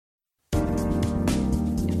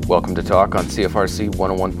Welcome to Talk on CFRC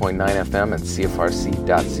 101.9 FM and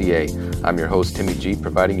CFRC.ca. I'm your host, Timmy G,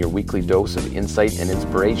 providing your weekly dose of insight and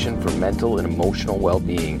inspiration for mental and emotional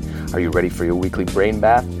well-being. Are you ready for your weekly brain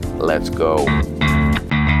bath? Let's go.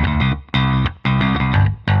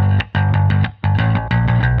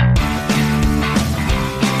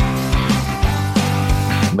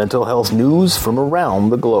 Mental health news from around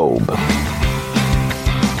the globe.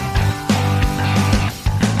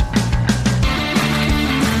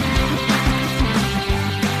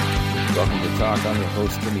 I'm your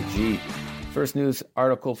host, Timmy G. First news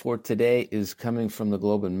article for today is coming from the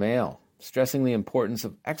Globe and Mail, stressing the importance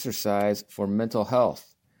of exercise for mental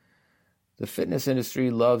health. The fitness industry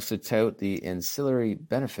loves to tout the ancillary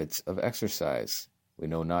benefits of exercise. We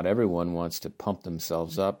know not everyone wants to pump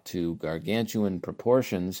themselves up to gargantuan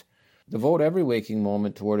proportions, devote every waking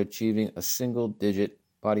moment toward achieving a single-digit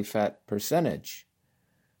body fat percentage.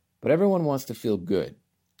 But everyone wants to feel good.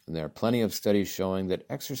 And there are plenty of studies showing that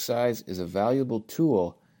exercise is a valuable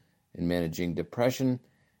tool in managing depression,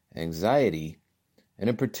 anxiety, and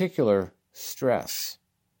in particular, stress.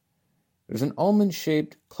 There's an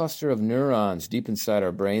almond-shaped cluster of neurons deep inside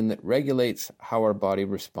our brain that regulates how our body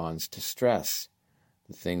responds to stress.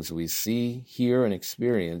 The things we see, hear, and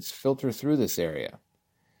experience filter through this area.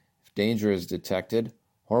 If danger is detected,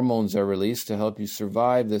 hormones are released to help you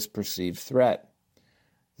survive this perceived threat.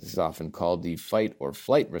 This is often called the fight or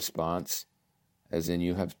flight response, as in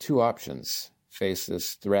you have two options: face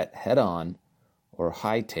this threat head-on or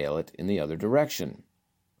hightail it in the other direction.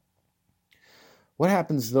 What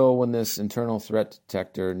happens, though, when this internal threat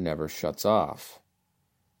detector never shuts off?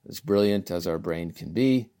 As brilliant as our brain can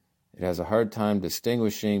be, it has a hard time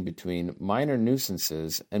distinguishing between minor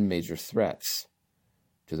nuisances and major threats.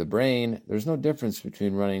 To the brain, there's no difference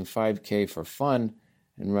between running 5K for fun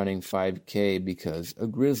and running 5K because a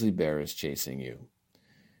grizzly bear is chasing you.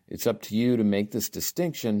 It's up to you to make this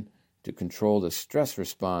distinction to control the stress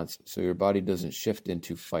response so your body doesn't shift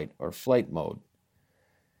into fight or flight mode.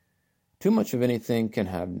 Too much of anything can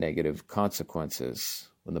have negative consequences.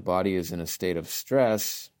 When the body is in a state of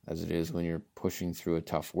stress, as it is when you're pushing through a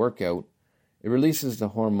tough workout, it releases the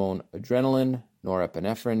hormone adrenaline,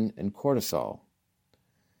 norepinephrine, and cortisol.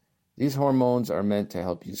 These hormones are meant to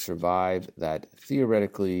help you survive that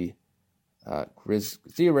theoretical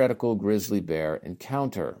grizzly bear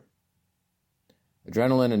encounter.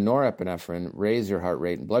 Adrenaline and norepinephrine raise your heart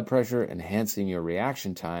rate and blood pressure, enhancing your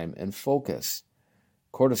reaction time and focus.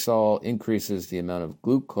 Cortisol increases the amount of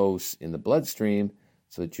glucose in the bloodstream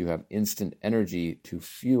so that you have instant energy to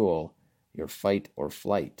fuel your fight or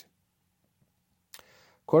flight.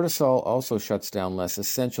 Cortisol also shuts down less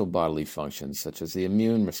essential bodily functions, such as the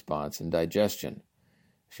immune response and digestion.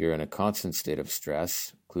 If you're in a constant state of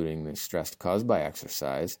stress, including the stress caused by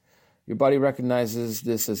exercise, your body recognizes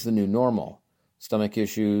this as the new normal. Stomach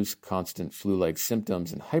issues, constant flu-like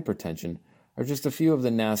symptoms, and hypertension are just a few of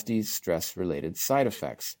the nasty stress-related side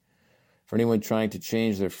effects. For anyone trying to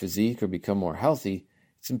change their physique or become more healthy,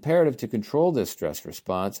 it's imperative to control this stress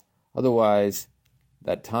response, otherwise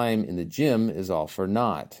that time in the gym is all for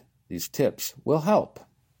naught. These tips will help.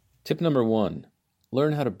 Tip number 1,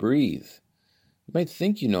 learn how to breathe. You might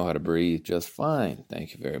think you know how to breathe just fine.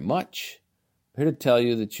 Thank you very much. I'm here to tell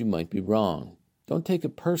you that you might be wrong. Don't take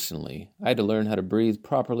it personally. I had to learn how to breathe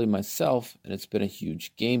properly myself, and it's been a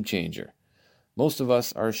huge game changer. Most of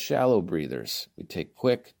us are shallow breathers. We take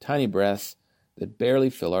quick, tiny breaths that barely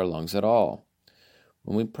fill our lungs at all.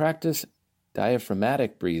 When we practice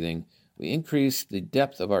diaphragmatic breathing, we increase the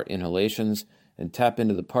depth of our inhalations and tap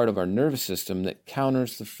into the part of our nervous system that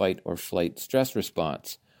counters the fight or flight stress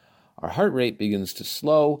response. Our heart rate begins to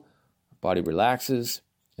slow, our body relaxes,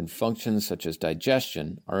 and functions such as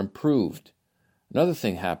digestion are improved. Another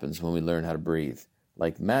thing happens when we learn how to breathe.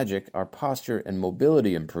 Like magic, our posture and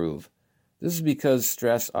mobility improve. This is because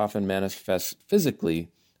stress often manifests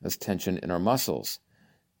physically as tension in our muscles.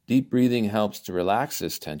 Deep breathing helps to relax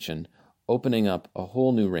this tension, opening up a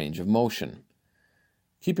whole new range of motion.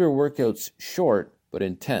 Keep your workouts short but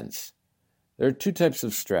intense. There are two types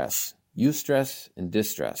of stress: eustress and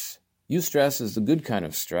distress. Eustress is the good kind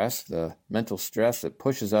of stress, the mental stress that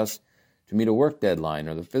pushes us to meet a work deadline,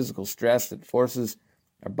 or the physical stress that forces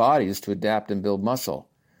our bodies to adapt and build muscle.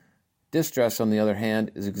 Distress, on the other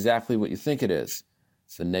hand, is exactly what you think it is.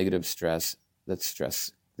 It's the negative stress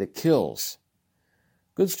that kills.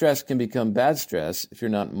 Good stress can become bad stress if you're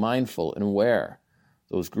not mindful and aware.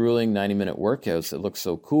 Those grueling 90-minute workouts that look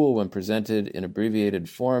so cool when presented in abbreviated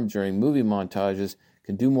form during movie montages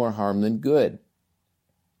can do more harm than good.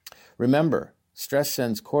 Remember, stress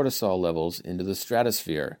sends cortisol levels into the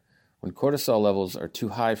stratosphere. When cortisol levels are too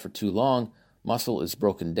high for too long, muscle is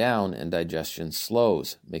broken down and digestion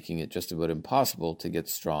slows, making it just about impossible to get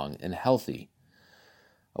strong and healthy.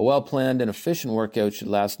 A well-planned and efficient workout should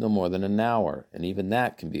last no more than an hour, and even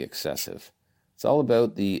that can be excessive. It's all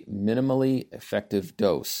about the minimally effective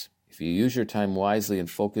dose. If you use your time wisely and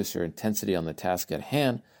focus your intensity on the task at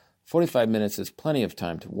hand, 45 minutes is plenty of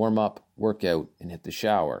time to warm up, work out, and hit the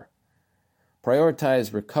shower.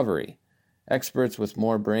 Prioritize recovery. Experts with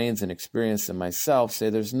more brains and experience than myself say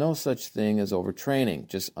there's no such thing as overtraining,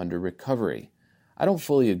 just under-recovery. I don't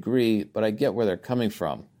fully agree, but I get where they're coming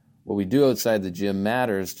from. What we do outside the gym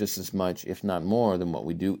matters just as much, if not more, than what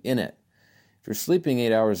we do in it. If you're sleeping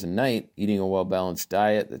 8 hours a night, eating a well-balanced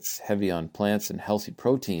diet that's heavy on plants and healthy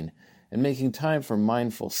protein, and making time for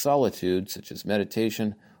mindful solitude, such as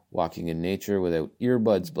meditation, walking in nature without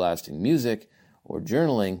earbuds blasting music, or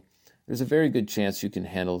journaling, there's a very good chance you can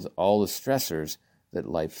handle all the stressors that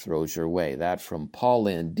life throws your way. That from Paul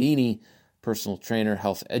Landini, personal trainer,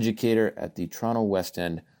 health educator at the Toronto West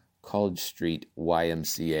End College Street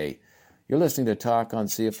YMCA. You're listening to Talk on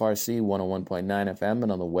CFRC 101.9 FM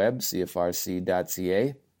and on the web,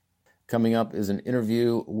 cfrc.ca. Coming up is an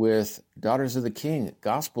interview with Daughters of the King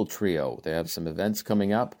Gospel Trio. They have some events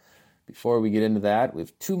coming up. Before we get into that, we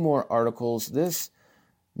have two more articles. This,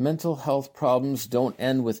 mental health problems don't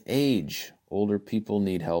end with age. Older people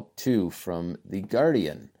need help too, from The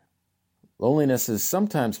Guardian. Loneliness is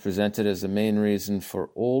sometimes presented as the main reason for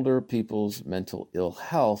older people's mental ill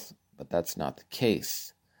health, but that's not the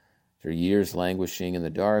case. After years languishing in the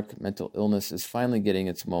dark, mental illness is finally getting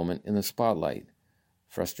its moment in the spotlight.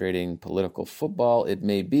 Frustrating political football it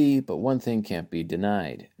may be, but one thing can't be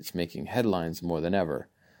denied. It's making headlines more than ever.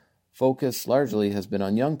 Focus largely has been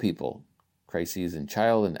on young people. Crises in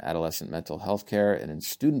child and adolescent mental health care and in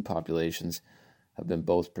student populations have been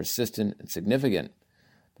both persistent and significant.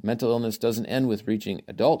 But mental illness doesn't end with reaching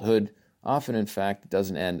adulthood. Often, in fact, it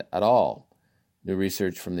doesn't end at all. New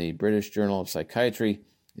research from the British Journal of Psychiatry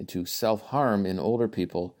into self-harm in older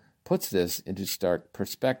people puts this into stark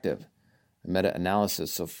perspective. A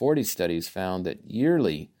meta-analysis of 40 studies found that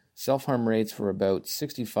yearly self-harm rates were about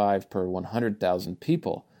 65 per 100,000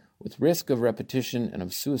 people, with risk of repetition and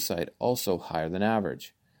of suicide also higher than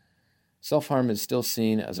average. Self-harm is still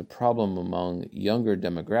seen as a problem among younger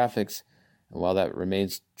demographics, and while that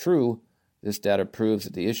remains true, this data proves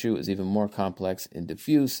that the issue is even more complex and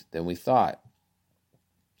diffuse than we thought.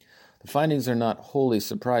 The findings are not wholly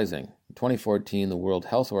surprising. In 2014, the World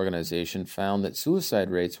Health Organization found that suicide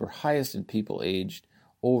rates were highest in people aged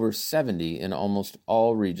over 70 in almost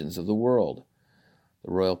all regions of the world.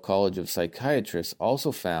 The Royal College of Psychiatrists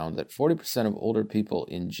also found that 40% of older people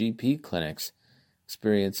in GP clinics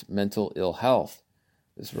experience mental ill health.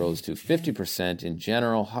 This rose to 50% in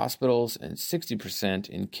general hospitals and 60%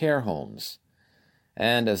 in care homes.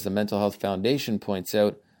 And as the Mental Health Foundation points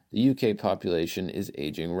out, the UK population is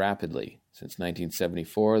aging rapidly. Since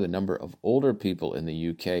 1974, the number of older people in the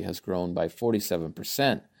UK has grown by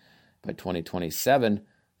 47%. By 2027,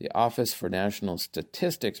 the Office for National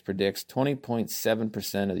Statistics predicts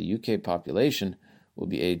 20.7% of the UK population will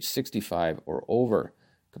be aged 65 or over,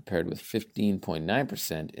 compared with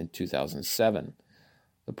 15.9% in 2007.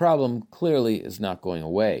 The problem clearly is not going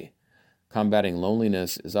away. Combating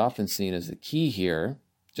loneliness is often seen as the key here.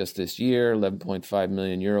 Just this year, 11.5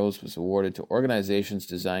 million euros was awarded to organizations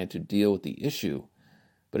designed to deal with the issue.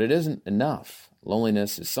 But it isn't enough.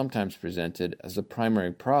 Loneliness is sometimes presented as the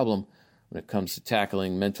primary problem when it comes to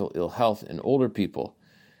tackling mental ill health in older people.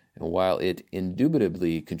 And while it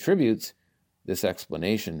indubitably contributes, this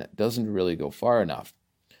explanation doesn't really go far enough.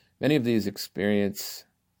 Many of these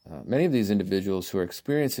individuals who are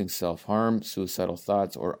experiencing self-harm, suicidal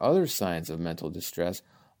thoughts, or other signs of mental distress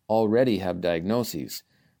already have diagnoses.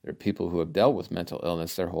 There are people who have dealt with mental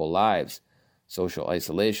illness their whole lives. Social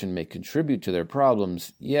isolation may contribute to their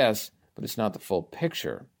problems, yes, but it's not the full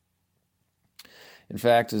picture. In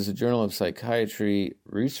fact, as the Journal of Psychiatry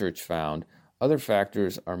research found, other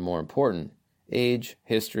factors are more important. Age,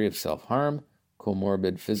 history of self-harm,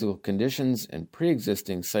 comorbid physical conditions, and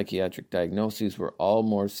pre-existing psychiatric diagnoses were all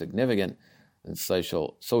more significant than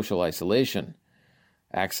social isolation.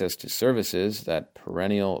 Access to services, that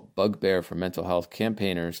perennial bugbear for mental health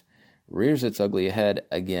campaigners, rears its ugly head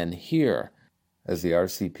again here. As the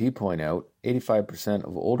RCP point out, 85%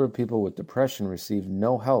 of older people with depression receive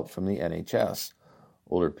no help from the NHS.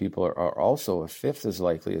 Older people are also a fifth as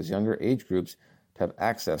likely as younger age groups to have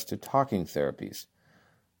access to talking therapies.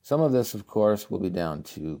 Some of this, of course, will be down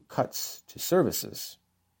to cuts to services,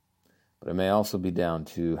 but it may also be down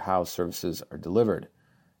to how services are delivered.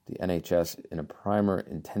 The NHS, in a primer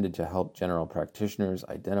intended to help general practitioners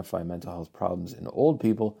identify mental health problems in old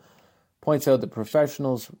people, points out that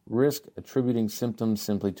professionals risk attributing symptoms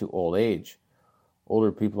simply to old age.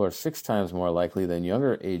 Older people are 6 times more likely than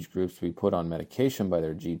younger age groups to be put on medication by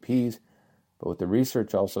their GPs, but with the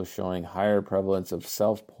research also showing higher prevalence of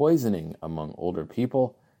self-poisoning among older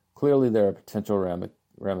people, clearly there are potential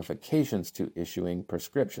ramifications to issuing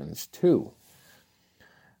prescriptions too.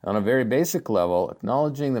 On a very basic level,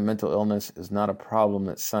 acknowledging that mental illness is not a problem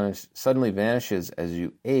that suddenly vanishes as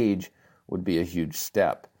you age would be a huge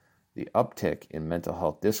step. The uptick in mental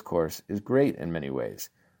health discourse is great in many ways,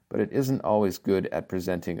 but it isn't always good at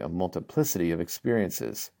presenting a multiplicity of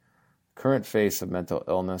experiences. The current face of mental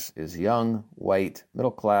illness is young, white,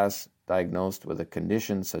 middle class, diagnosed with a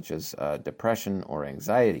condition such as depression or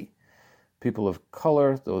anxiety. People of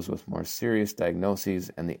color, those with more serious diagnoses,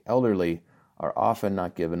 and the elderly are often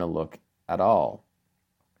not given a look at all.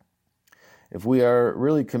 If we are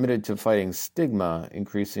really committed to fighting stigma,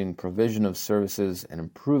 increasing provision of services, and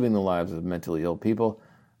improving the lives of mentally ill people,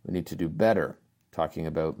 we need to do better. Talking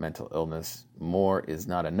about mental illness more is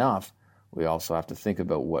not enough. We also have to think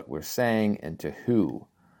about what we're saying and to who.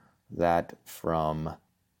 That from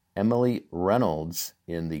Emily Reynolds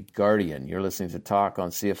in The Guardian. You're listening to Talk on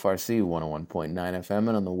CFRC 101.9 FM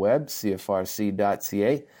and on the web,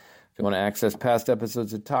 cfrc.ca. If you want to access past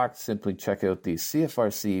episodes of Talk, simply check out the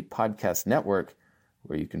CFRC Podcast Network,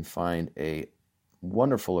 where you can find a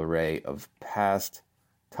wonderful array of past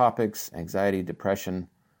topics, anxiety, depression,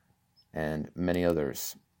 and many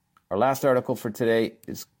others. Our last article for today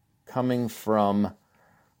is coming from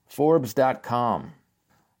Forbes.com.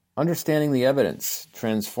 Understanding the Evidence,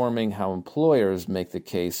 Transforming How Employers Make the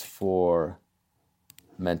Case for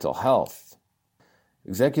Mental Health.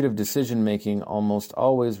 Executive decision-making almost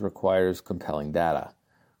always requires compelling data.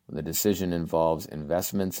 When the decision involves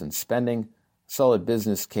investments and spending, a solid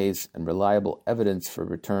business case and reliable evidence for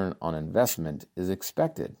return on investment is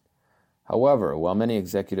expected. However, while many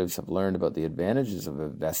executives have learned about the advantages of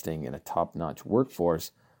investing in a top-notch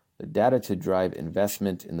workforce, the data to drive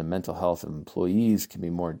investment in the mental health of employees can be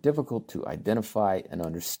more difficult to identify and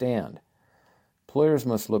understand. Employers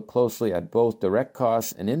must look closely at both direct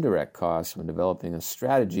costs and indirect costs when developing a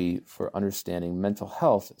strategy for understanding mental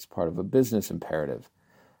health as part of a business imperative.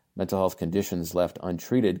 Mental health conditions left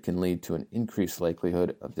untreated can lead to an increased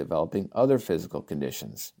likelihood of developing other physical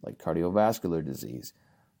conditions like cardiovascular disease,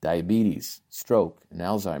 diabetes, stroke, and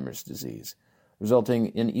Alzheimer's disease, resulting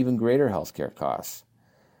in even greater healthcare costs.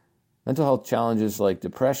 Mental health challenges like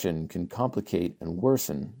depression can complicate and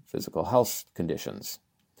worsen physical health conditions.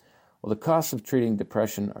 While the costs of treating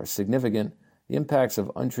depression are significant, the impacts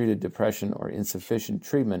of untreated depression or insufficient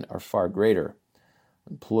treatment are far greater.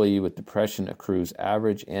 An employee with depression accrues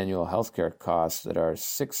average annual healthcare costs that are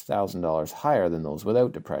 $6,000 higher than those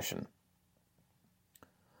without depression.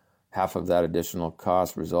 Half of that additional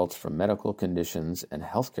cost results from medical conditions and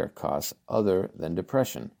healthcare costs other than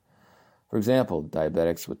depression. For example,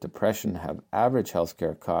 diabetics with depression have average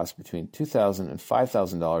healthcare costs between $2,000 and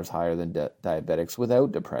 $5,000 higher than diabetics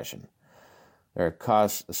without depression. There are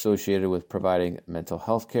costs associated with providing mental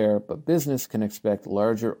health care, but business can expect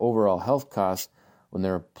larger overall health costs when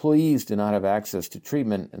their employees do not have access to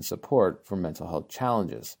treatment and support for mental health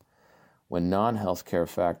challenges. When non-healthcare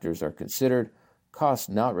factors are considered, costs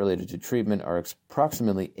not related to treatment are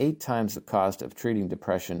approximately 8 times the cost of treating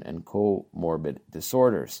depression and comorbid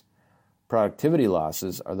disorders. Productivity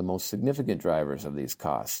losses are the most significant drivers of these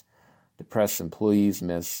costs. Depressed employees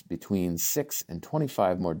miss between 6 and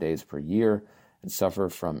 25 more days per year and suffer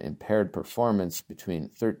from impaired performance between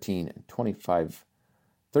 13 and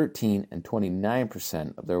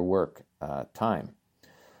 29% of their work time.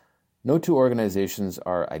 No two organizations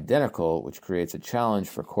are identical, which creates a challenge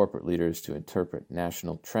for corporate leaders to interpret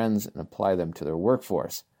national trends and apply them to their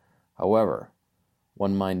workforce. However,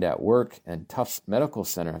 One Mind at Work and Tufts Medical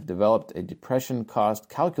Center have developed a depression cost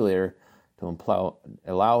calculator to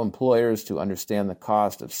allow employers to understand the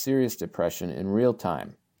cost of serious depression in real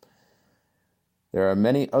time. There are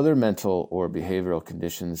many other mental or behavioral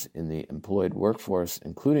conditions in the employed workforce,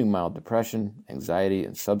 including mild depression, anxiety,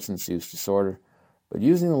 and substance use disorder, but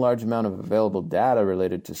using the large amount of available data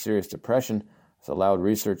related to serious depression has allowed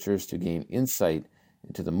researchers to gain insight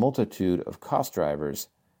into the multitude of cost drivers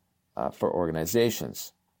for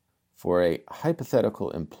organizations. For a hypothetical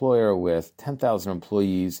employer with 10,000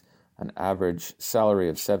 employees, an average salary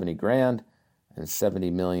of $70,000 and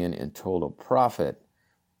 $70 million in total profit,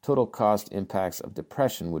 total cost impacts of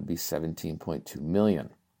depression would be $17.2 million.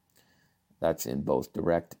 That's in both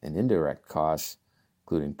direct and indirect costs,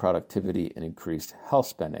 including productivity and increased health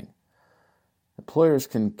spending. Employers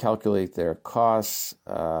can calculate their costs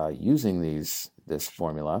using this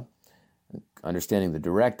formula. Understanding the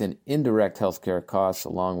direct and indirect healthcare costs,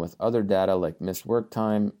 along with other data like missed work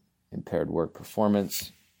time, impaired work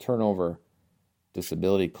performance, turnover,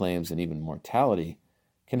 disability claims, and even mortality,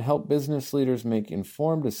 can help business leaders make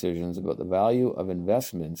informed decisions about the value of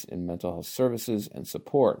investments in mental health services and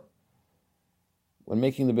support. When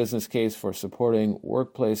making the business case for supporting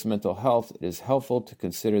workplace mental health, it is helpful to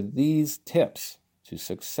consider these tips to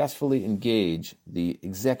successfully engage the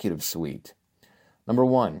executive suite. Number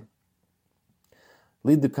 1,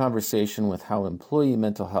 lead the conversation with how employee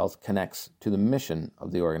mental health connects to the mission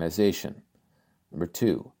of the organization. Number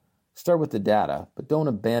 2, start with the data, but don't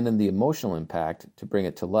abandon the emotional impact to bring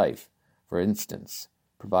it to life. For instance,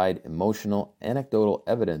 provide emotional, anecdotal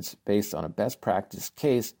evidence based on a best practice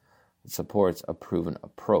case that supports a proven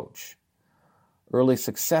approach. Early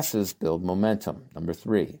successes build momentum. Number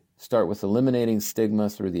 3, start with eliminating stigma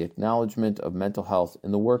through the acknowledgement of mental health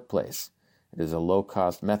in the workplace. It is a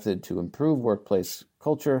low-cost method to improve workplace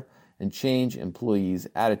culture and change employees'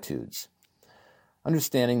 attitudes.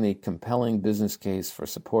 Understanding the compelling business case for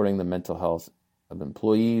supporting the mental health of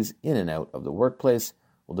employees in and out of the workplace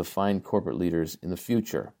will define corporate leaders in the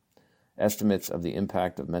future. Estimates of the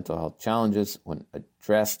impact of mental health challenges when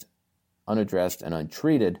unaddressed, and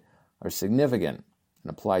untreated are significant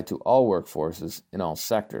and apply to all workforces in all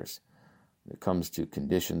sectors. When it comes to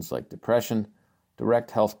conditions like depression,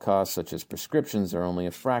 direct health costs such as prescriptions are only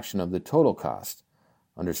a fraction of the total cost.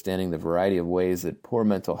 Understanding the variety of ways that poor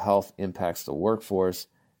mental health impacts the workforce,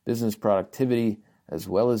 business productivity, as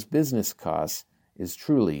well as business costs is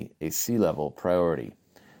truly a C-level priority.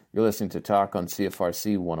 You're listening to Talk on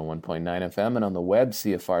CFRC 101.9 FM and on the web,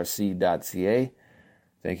 cfrc.ca.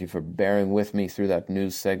 Thank you for bearing with me through that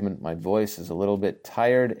news segment. My voice is a little bit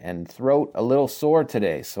tired and throat a little sore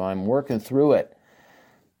today, so I'm working through it.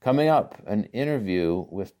 Coming up, an interview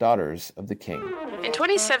with Daughters of the King. In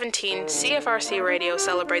 2017, CFRC Radio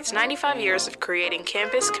celebrates 95 years of creating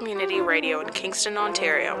campus community radio in Kingston,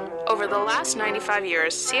 Ontario. Over the last 95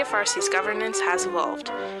 years, CFRC's governance has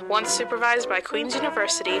evolved. Once supervised by Queen's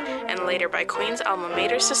University and later by Queen's Alma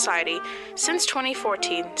Mater Society, since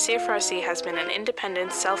 2014, CFRC has been an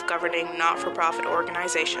independent, self-governing, not-for-profit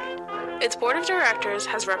organization. Its board of directors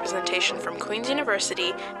has representation from Queen's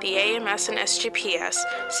University, the AMS and SGPS,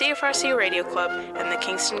 CFRC Radio Club, and the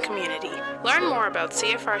Kingston community. Learn more about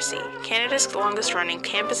CFRC, Canada's longest-running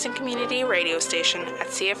campus and community radio station at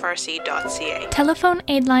cfrc.ca. Telephone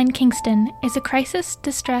Aidline Kingston is a crisis,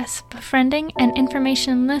 distress, befriending, and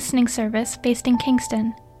information listening service based in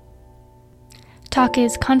Kingston. Talk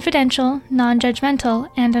is confidential,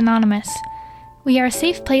 non-judgmental, and anonymous. We are a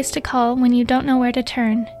safe place to call when you don't know where to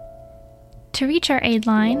turn. To reach our aid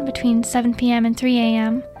line between 7 p.m. and 3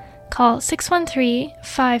 a.m., call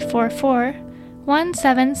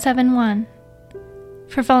 613-544-1771.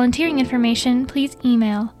 For volunteering information, please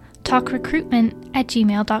email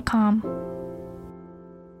talkrecruitment@gmail.com.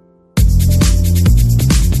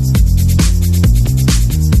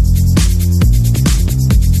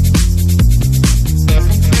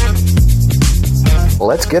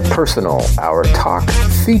 Let's get personal, our Talk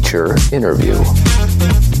feature interview.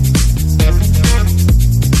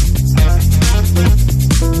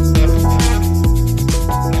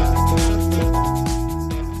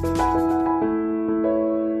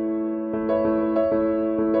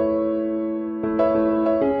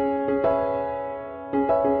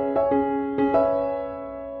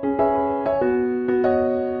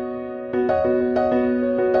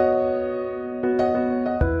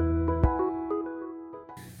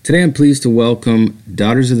 Today I'm pleased to welcome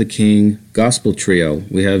Daughters of the King Gospel Trio.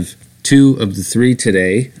 We have two of the three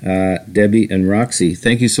today, Debbie and Roxy.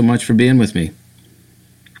 Thank you so much for being with me.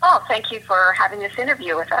 Oh, thank you for having this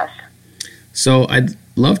interview with us. So I'd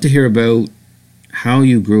love to hear about how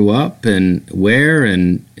you grew up and where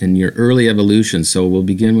and your early evolution. So we'll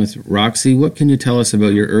begin with Roxy. What can you tell us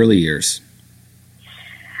about your early years?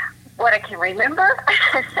 What I can remember?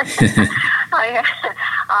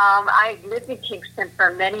 I lived in Kingston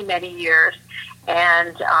for many, many years,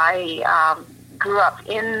 and I grew up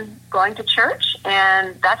in going to church,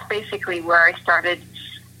 and that's basically where I started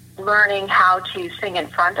learning how to sing in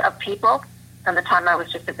front of people from the time I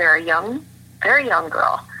was just a very young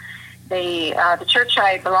girl. The church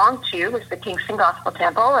I belonged to was the Kingston Gospel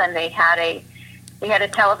Temple, and they had a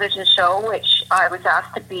television show which I was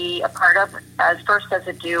asked to be a part of first as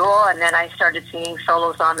a duo, and then I started singing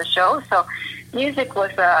solos on the show. So music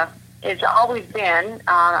has always been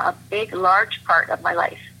a big, large part of my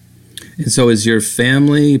life. And so is your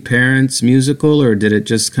family, parents musical, or did it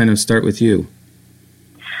just kind of start with you?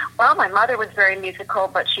 Well, my mother was very musical,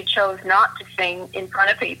 but she chose not to sing in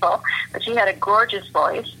front of people, but she had a gorgeous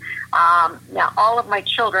voice. Now, all of my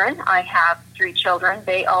children, I have 3 children,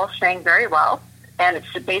 they all sang very well, and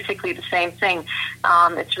it's basically the same thing.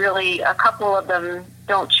 It's really, a couple of them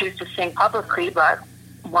don't choose to sing publicly, but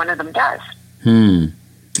one of them does.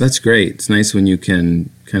 That's great. It's nice when you can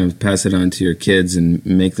kind of pass it on to your kids and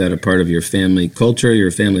make that a part of your family culture, your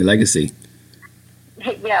family legacy.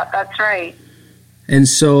 Yeah, that's right. And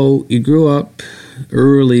so you grew up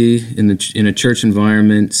early in a church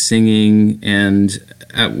environment, singing, and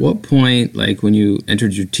at what point, like when you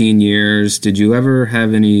entered your teen years, did you ever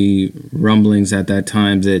have any rumblings at that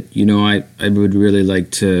time that, I would really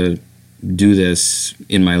like to do this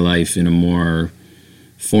in my life in a more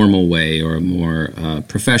formal way or a more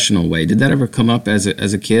professional way? Did that ever come up as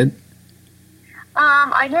a kid?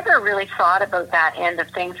 I never really thought about that end of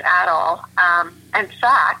things at all. In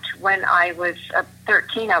fact, when I was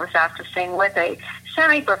 13, I was asked to sing with a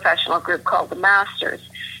semi-professional group called the Masters.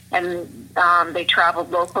 And they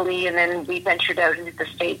traveled locally, and then we ventured out into the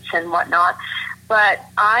States and whatnot. But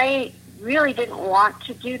I really didn't want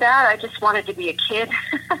to do that. I just wanted to be a kid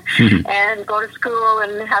and go to school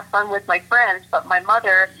and have fun with my friends. But my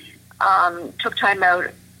mother took time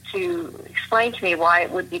out to explain to me why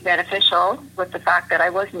it would be beneficial, with the fact that I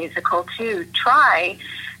was musical, to try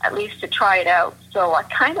it out. So I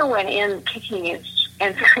kind of went in kicking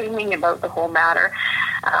and screaming about the whole matter.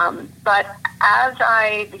 But as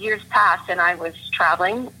the years passed and I was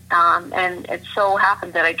traveling, and it so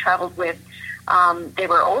happened that I traveled with, they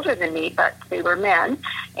were older than me, but they were men.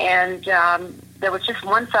 And there was just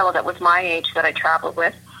one fellow that was my age that I traveled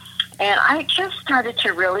with. And I just started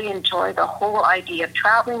to really enjoy the whole idea of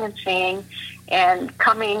traveling and singing and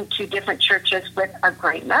coming to different churches with a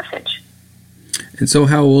great message. And so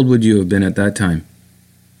how old would you have been at that time?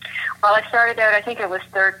 Well, I started out, I think I was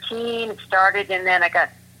 13. It started, and then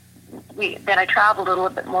I traveled a little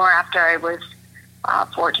bit more after I was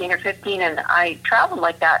 14 or 15, and I traveled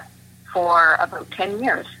like that for about 10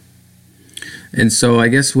 years. And so I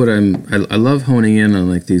guess I love honing in on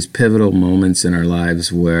like these pivotal moments in our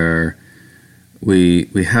lives where we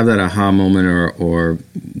have that aha moment, or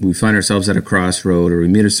we find ourselves at a crossroad, or we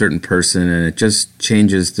meet a certain person, and it just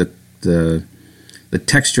changes the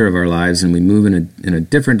texture of our lives, and we move in a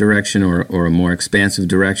different direction or a more expansive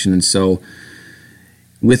direction. And so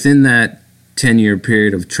within that 10-year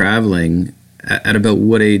period of traveling, at about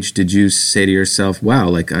what age did you say to yourself, wow,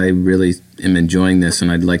 like I really am enjoying this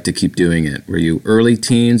and I'd like to keep doing it? Were you early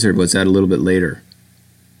teens, or was that a little bit later?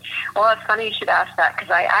 Well, it's funny you should ask that,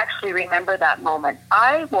 because I actually remember that moment.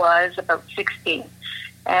 I was about 16,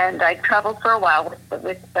 and I traveled for a while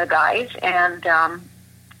with the guys, and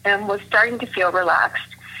was starting to feel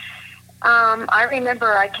relaxed. I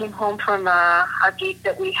remember I came home from a gig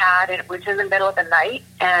that we had, and it was in the middle of the night,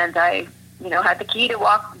 and I had the key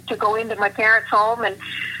to go into my parents' home, and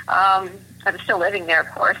I was still living there, of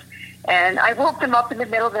course. And I woke them up in the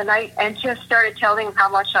middle of the night and just started telling them how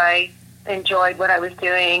much I enjoyed what I was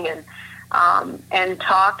doing, and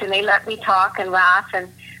talked, and they let me talk and laugh, and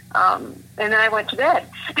then I went to bed.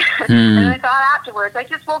 And I thought afterwards, I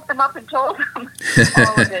just woke them up and told them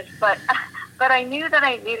all of this. But I knew that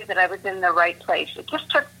I was in the right place. It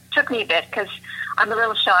just took me a bit, because I'm a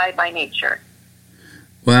little shy by nature.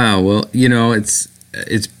 Wow. Well, it's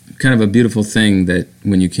kind of a beautiful thing that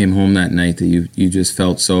when you came home that night that you just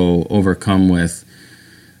felt so overcome with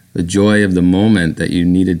the joy of the moment that you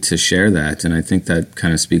needed to share that. And I think that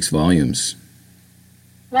kind of speaks volumes.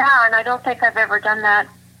 Yeah, and I don't think I've ever done that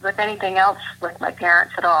with anything else with my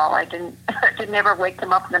parents at all. I didn't ever wake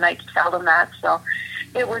them up in the night to tell them that. So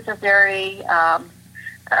it was a very, a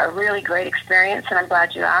really great experience, and I'm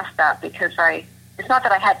glad you asked that, because it's not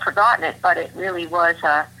that I had forgotten it, but it really was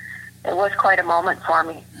quite a moment for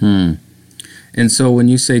me. And so when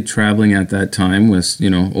you say traveling at that time with,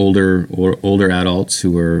 older adults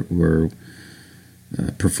who were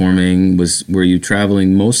performing, were you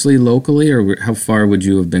traveling mostly locally, or how far would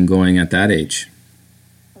you have been going at that age?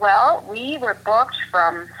 Well, we were booked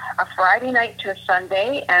from a Friday night to a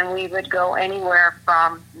Sunday, and we would go anywhere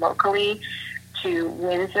from locally to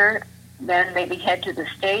Windsor, then maybe head to the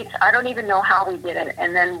States. I don't even know how we did it.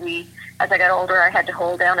 And then as I got older, I had to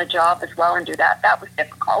hold down a job as well and do that. That was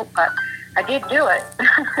difficult, but I did do it.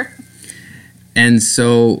 And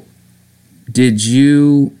so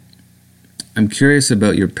I'm curious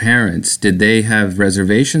about your parents. Did they have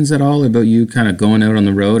reservations at all about you kind of going out on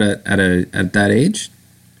the road at that age?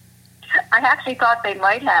 I actually thought they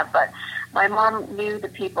might have, but my mom knew the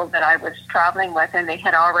people that I was traveling with, and they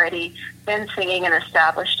had already been singing and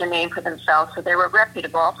established a name for themselves, so they were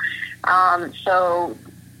reputable. So,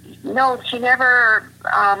 no, she never,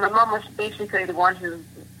 my mom was basically the one who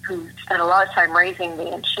who spent a lot of time raising me,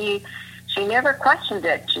 and she never questioned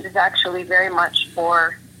it. She was actually very much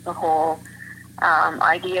for the whole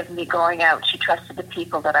idea of me going out. She trusted the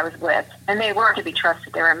people that I was with, and they were to be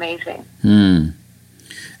trusted. They were amazing.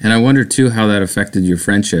 And I wonder, too, how that affected your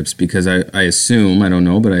friendships, because I assume, I don't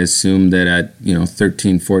know, but I assume that at,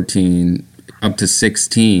 13, 14, up to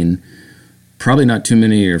 16, probably not too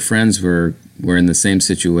many of your friends were in the same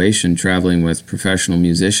situation, traveling with professional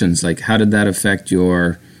musicians. Like, how did that affect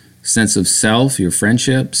your sense of self, your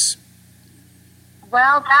friendships?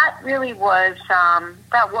 Well, that really was,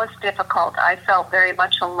 that was difficult. I felt very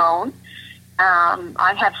much alone.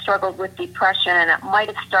 I have struggled with depression, and it might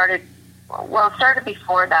have started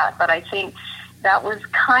before that, but I think that was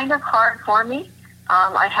kind of hard for me.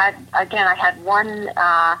 I had one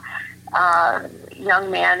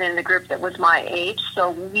young man in the group that was my age,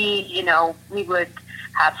 so we would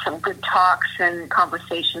have some good talks and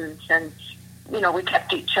conversations, and, we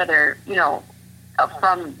kept each other,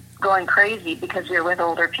 from going crazy because we were with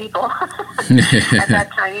older people at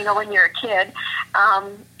that time, when you're a kid.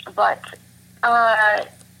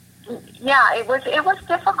 Yeah, it was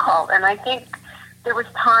difficult, and I think there was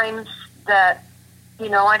times that,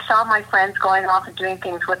 I saw my friends going off and doing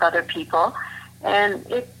things with other people, and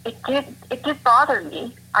it did bother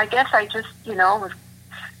me. I guess I just, was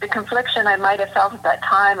the confliction I might have felt at that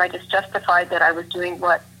time. I just justified that I was doing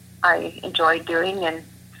what I enjoyed doing and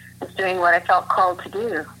was doing what I felt called to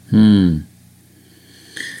do.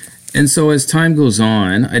 And so as time goes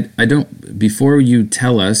on, I don't, before you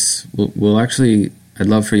tell us, we'll actually, I'd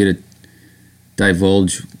love for you to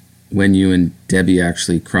divulge when you and Debbie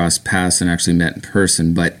actually crossed paths and actually met in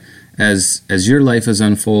person. But as your life is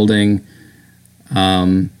unfolding,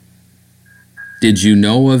 did you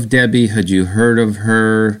know of Debbie? Had you heard of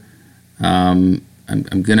her? I'm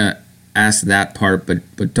going to ask that part,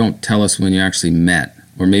 but don't tell us when you actually met.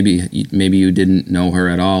 Or maybe you didn't know her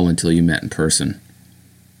at all until you met in person.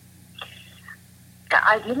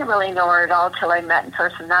 I didn't really know her at all till I met in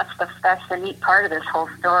person. That's the neat part of this whole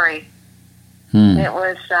story. It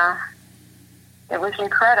was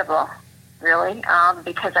incredible, really,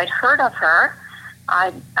 because I'd heard of her.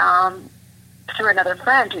 Through another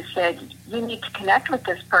friend who said, you need to connect with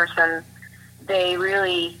this person. They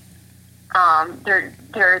really, they're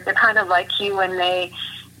kind of like you, and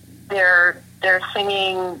they're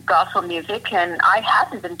singing gospel music, and I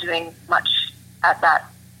hadn't been doing much at that,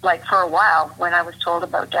 like, for a while when I was told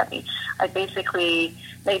about Debbie. I basically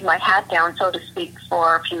laid my hat down, so to speak,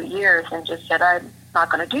 for a few years and just said, I'm not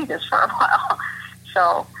going to do this for a while.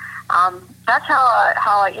 So that's how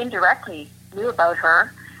I indirectly knew about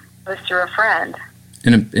her, was through a friend.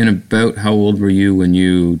 And about how old were you when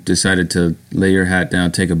you decided to lay your hat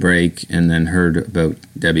down, take a break, and then heard about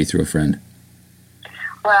Debbie through a friend?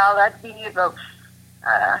 Well, that'd be about,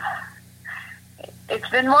 it's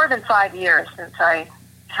been more than 5 years since I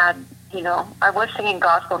had, I was singing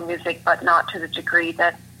gospel music, but not to the degree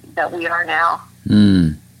that we are now.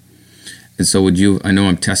 And so would you, I know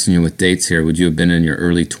I'm testing you with dates here, would you have been in your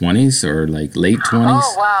early 20s or like late 20s?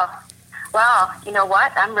 Oh, wow. Well, you know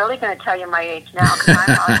what? I'm really going to tell you my age now, because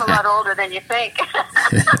I'm a lot older than you think.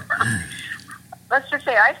 Let's just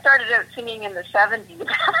say I started out singing in the 70s.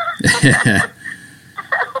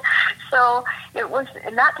 So it was,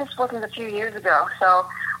 and that just wasn't a few years ago. So,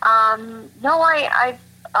 no, I've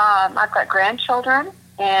got grandchildren,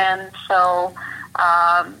 and so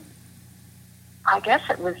I guess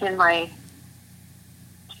it was in my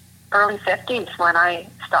early 50s when I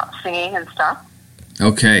stopped singing and stuff.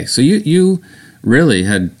 Okay, so you really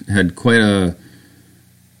had quite a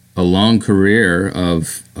long career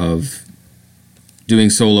of doing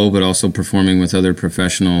solo, but also performing with other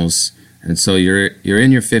professionals. And so you're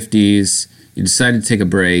in your 50s. You decide to take a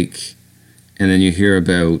break, and then you hear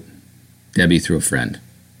about Debbie through a friend.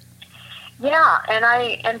 Yeah,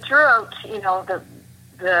 and throughout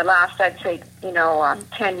the last, I'd say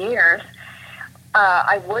 10 years.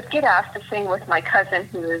 I would get asked to sing with my cousin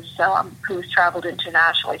who's traveled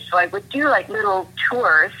internationally. So I would do like little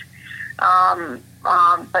tours,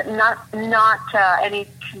 but not any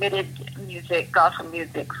committed music, gospel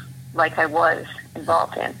music, like I was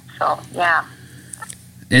involved in. So yeah.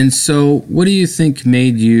 And so, what do you think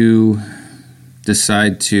made you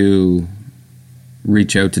decide to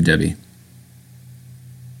reach out to Debbie?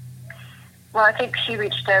 Well, I think she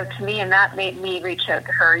reached out to me, and that made me reach out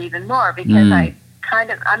to her even more, because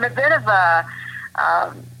I'm a bit of a,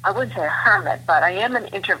 I wouldn't say a hermit, but I am an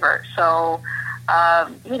introvert. So, I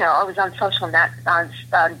was on on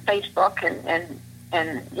Facebook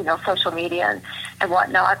and social media and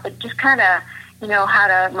whatnot, but just kind of,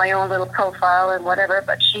 had my own little profile and whatever.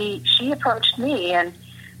 But she approached me, and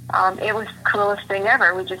it was the coolest thing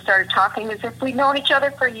ever. We just started talking as if we'd known each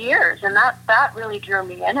other for years, and that really drew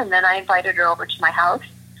me in. And then I invited her over to my house,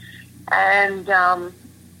 and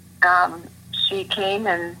she came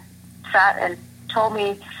and sat and told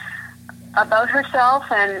me about herself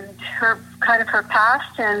and her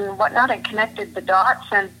past and whatnot, and connected the dots.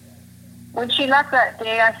 And when she left that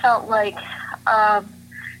day, I felt like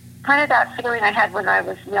kind of that feeling I had when I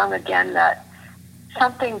was young again, that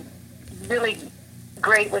something really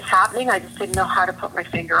great was happening. I just didn't know how to put my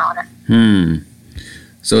finger on it.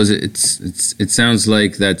 So it sounds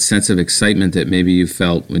like that sense of excitement that maybe you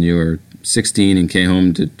felt when you were 16 and came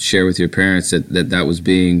home to share with your parents, that was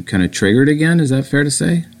being kind of triggered again. Is that fair to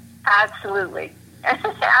say? Absolutely.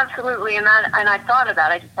 Absolutely. And I thought of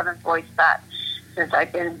that. I just haven't voiced that since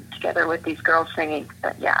I've been together with these girls singing.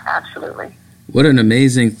 But yeah, absolutely. What an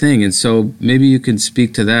amazing thing. And so maybe you can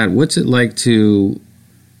speak to that. What's it like to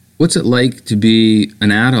be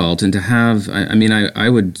an adult and to have, I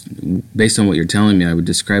would, based on what you're telling me, I would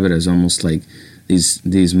describe it as almost like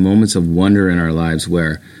these moments of wonder in our lives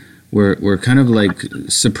where we're kind of like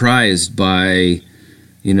surprised by,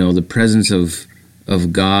 the presence of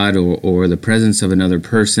God or the presence of another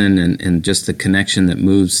person and just the connection that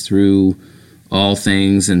moves through all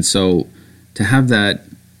things. And so to have that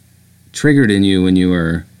triggered in you when you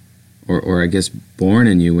were, or I guess born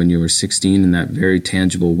in you when you were 16 in that very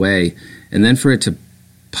tangible way, and then for it to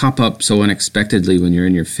pop up so unexpectedly when you're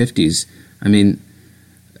in your 50s,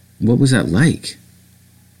 what was that like?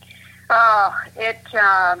 Oh, it's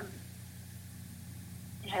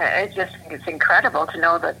incredible to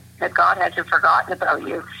know that God hasn't forgotten about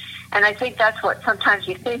you. And I think that's what sometimes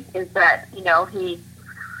you think, is that,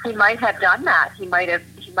 he might have done that. He might have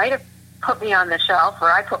put me on the shelf,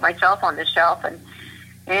 or I put myself on the shelf,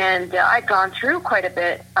 and I'd gone through quite a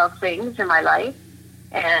bit of things in my life,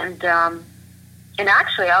 and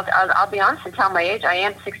actually, I'll be honest and tell my age. I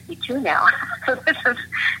am 62 now, so this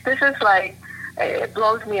is like, it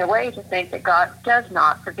blows me away to think that God does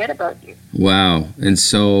not forget about you. Wow. And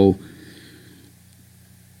so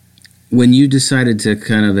when you decided to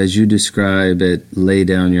kind of, as you describe it, lay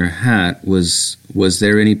down your hat, was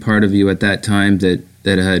there any part of you at that time that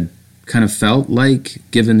had kind of felt like,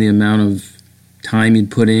 given the amount of time you'd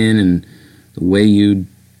put in and the way you'd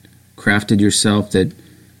crafted yourself, that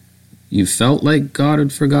you felt like God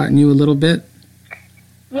had forgotten you a little bit?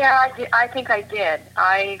 Yeah, I think I did.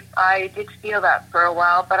 I did feel that for a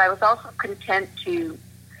while, but I was also content to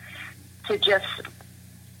just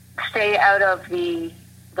stay out of the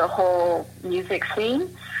whole music scene.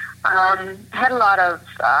 Had a lot of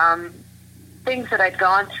things that I'd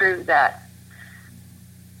gone through that,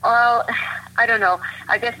 well, I don't know.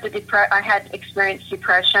 I guess I had experienced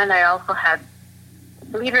depression. I also had,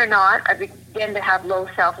 believe it or not, I began to have low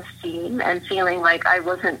self-esteem and feeling like I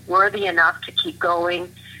wasn't worthy enough to keep going,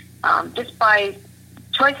 just by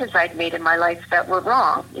choices I'd made in my life that were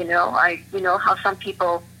wrong. How some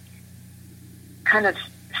people kind of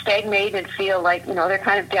stagnate and feel like, they're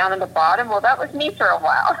kind of down in the bottom. Well, that was me for a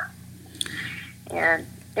while. And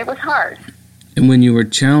it was hard. And when you were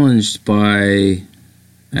challenged by,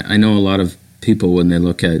 I know a lot of people, when they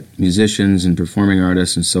look at musicians and performing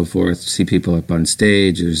artists and so forth, see people up on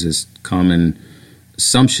stage, there's this common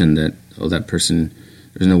assumption that, that person,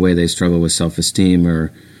 there's no way they struggle with self-esteem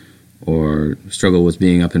or struggle with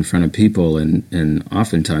being up in front of people, and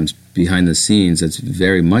oftentimes behind the scenes, that's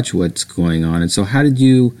very much what's going on. And so how did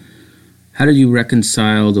you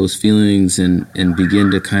reconcile those feelings and begin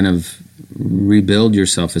to kind of rebuild your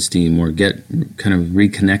self-esteem or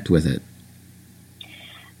reconnect with it?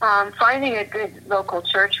 Finding a good local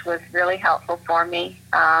church was really helpful for me.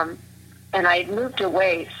 And I moved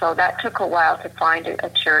away, so that took a while to find a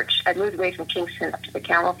church. I moved away from Kingston up to the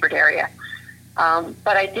Campbellford area.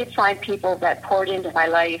 But I did find people that poured into my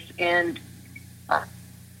life and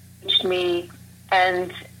reached me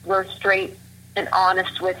and were straight and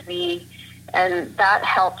honest with me, and that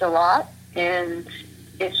helped a lot. And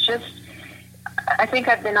it's just, I think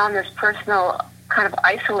I've been on this personal kind of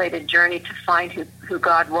isolated journey to find who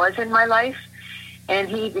God was in my life, and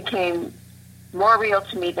he became more real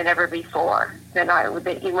to me than ever before. When I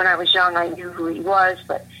was young, I knew who he was,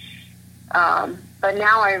 but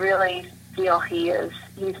now I really feel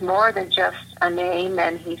he's more than just a name,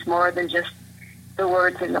 and he's more than just the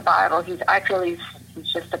words in the Bible. I feel he's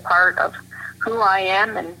just a part of who I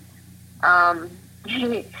am, and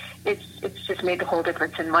it's just made a whole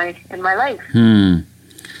difference in my life.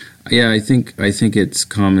 Yeah, I think it's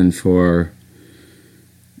common for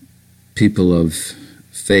people of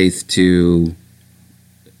faith to,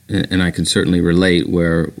 and I can certainly relate,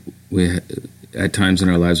 where at times in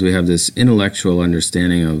our lives we have this intellectual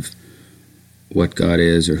understanding of what God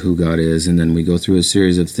is or who God is, and then we go through a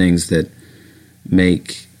series of things that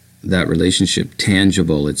make that relationship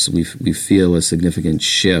tangible. We feel a significant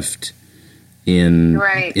shift in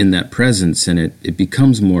that presence, and it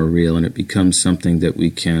becomes more real, and it becomes something that we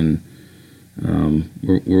can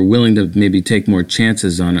we're willing to maybe take more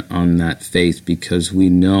chances on that faith, because we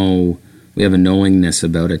know we have a knowingness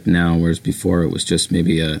about it now, whereas before it was just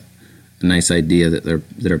maybe a nice idea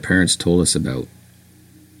that our parents told us about.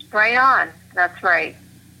 Right on. That's right.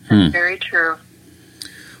 That's very true.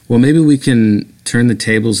 Well, maybe we can turn the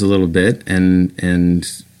tables a little bit and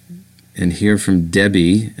hear from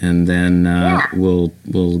Debbie, and then we'll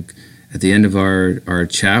at the end of our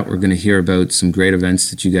chat, we're going to hear about some great events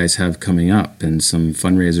that you guys have coming up and some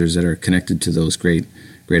fundraisers that are connected to those great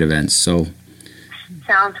events. So,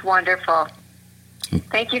 sounds wonderful.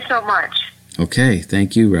 Thank you so much. Okay,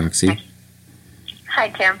 thank you, Roxy. Hi,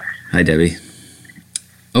 Tim. Hi, Debbie.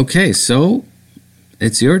 Okay, so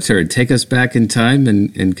it's your turn. Take us back in time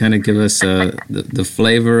and kind of give us the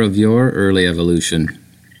flavor of your early evolution.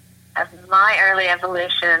 Of my early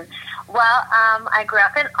evolution. Well, I grew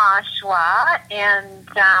up in Oshawa, and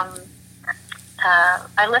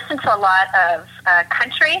I listened to a lot of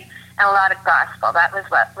country and a lot of gospel. That was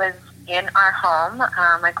what was in our home.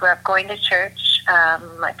 I grew up going to church.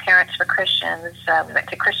 My parents were Christians. We went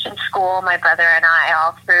to Christian school, my brother and I,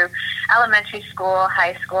 all through elementary school,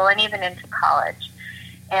 high school, and even into college.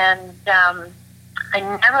 And I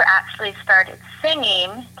never actually started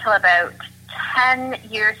singing till about 10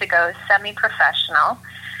 years ago, semi-professional,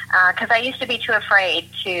 because I used to be too afraid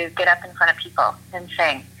to get up in front of people and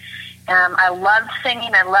sing. I loved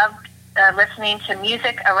singing. I loved listening to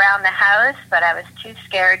music around the house, but I was too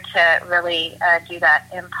scared to really do that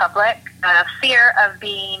in public. Fear of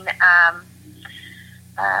being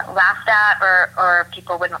laughed at, or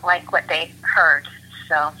people wouldn't like what they heard.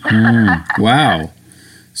 So. Wow.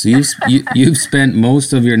 So you've spent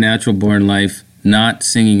most of your natural born life not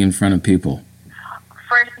singing in front of people.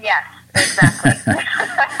 Yes, exactly.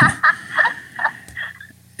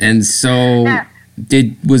 And so,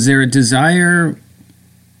 was there a desire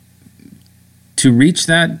to reach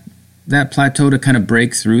that plateau, to kind of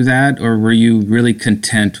break through that, or were you really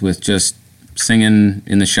content with just singing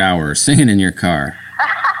in the shower, singing in your car?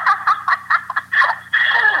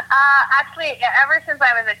 Actually, ever since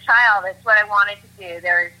I was a child, it's what I wanted to do.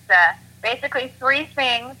 There's basically three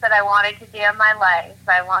things that I wanted to do in my life.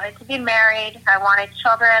 I wanted to be married, I wanted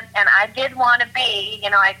children, and I did want to be,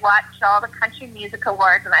 I'd watched all the country music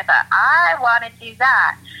awards, and I thought, I want to do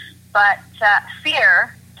that. But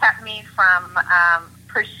fear kept me from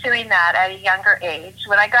pursuing that at a younger age.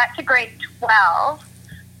 When I got to grade 12,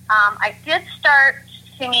 I did start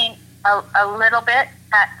singing a little bit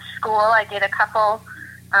at school. I did a couple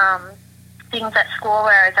things at school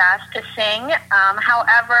where I was asked to sing.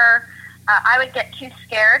 However, I would get too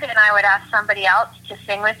scared, and I would ask somebody else to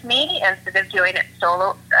sing with me instead of doing it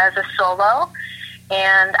as a solo.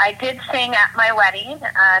 And I did sing at my wedding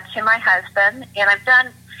to my husband, and I've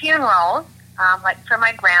done funerals, like for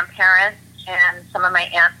my grandparents and some of my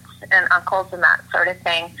aunts and uncles and that sort of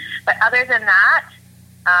thing. But other than that,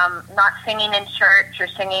 not singing in church or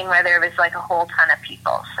singing where there was like a whole ton of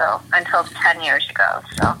people. So until 10 years ago.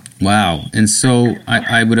 So. Wow. And so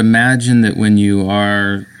I would imagine that when you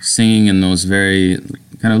are singing in those very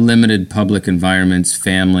kind of limited public environments,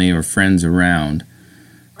 family or friends around,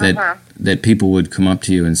 that people would come up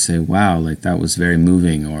to you and say, wow, like that was very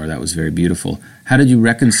moving, or that was very beautiful. How did you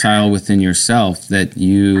reconcile within yourself that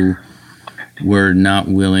you were not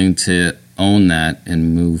willing to own that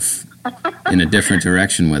and move in a different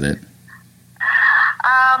direction with it?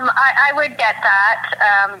 I would get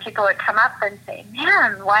that. People would come up and say,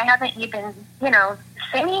 man, why haven't you been,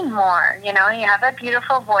 singing more? You have a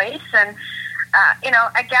beautiful voice. And,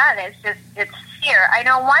 again, it's fear. I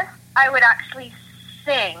know once I would actually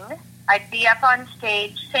sing, I'd be up on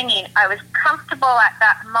stage singing. I was comfortable at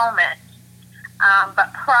that moment.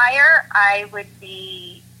 But prior, I would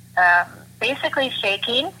be basically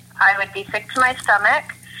shaking. I would be sick to my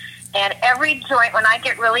stomach. And every joint, when I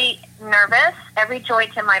get really nervous, every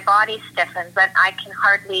joint in my body stiffens and I can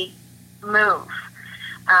hardly move.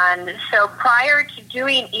 And so prior to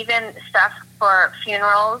doing even stuff for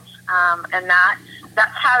funerals and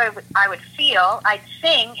that's how I would feel. I'd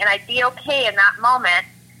sing and I'd be okay in that moment.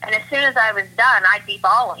 And as soon as I was done, I'd be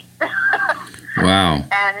bawling. Wow.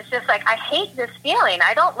 And it's just like, I hate this feeling.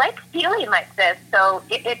 I don't like feeling like this. So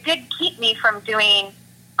it did keep me from doing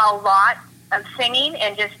a lot of singing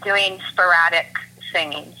and just doing sporadic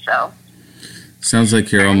singing. So sounds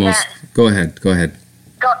like you're almost... Go ahead.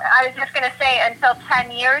 I was just going to say, until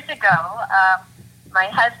 10 years ago, my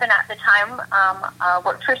husband at the time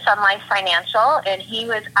worked for Sun Life Financial, and he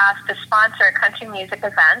was asked to sponsor a country music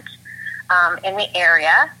event in the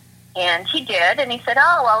area. And he did, and he said,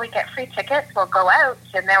 oh, well, we get free tickets, we'll go out.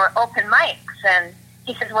 And there were open mics, and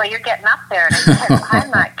he says, well, you're getting up there. And I said, I'm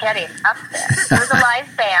not getting up there. It was a live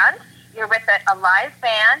band. You're with a live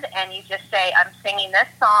band, and you just say, I'm singing this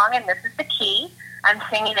song, and this is the key. I'm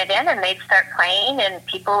singing it in, and they'd start playing, and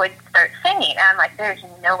people would start singing. And I'm like, there's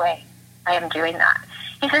no way I am doing that.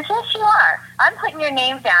 He says, yes, you are. I'm putting your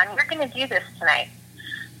name down. You're going to do this tonight.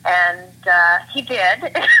 And he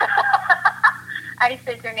did. And he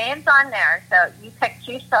said, your name's on there, so you pick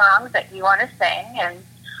 2 songs that you want to sing. And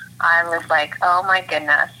I was like, oh, my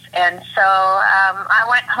goodness. And so I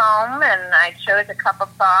went home, and I chose a couple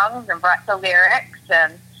songs and brought the lyrics.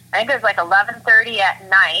 And I think it was like 11:30 at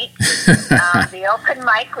night. The open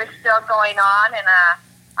mic was still going on, and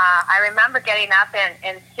I remember getting up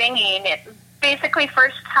and singing. It was basically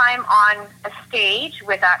first time on a stage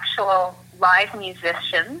with actual live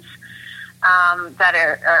musicians that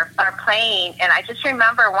are playing. And I just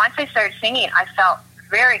remember once I started singing, I felt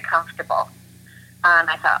very comfortable.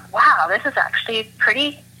 I thought, wow, this is actually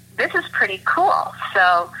pretty cool.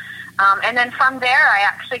 So, and then from there, I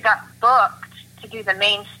actually got booked to do the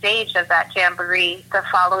main stage of that jamboree the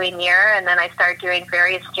following year. And then I started doing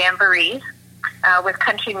various jamborees with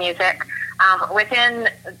country music within,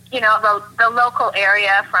 the local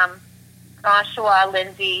area from Oshawa,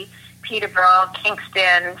 Lindsay, Peterborough,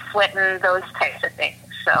 Kingston, Flitton, those types of things.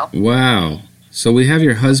 So. Wow. So we have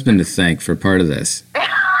your husband to thank for part of this.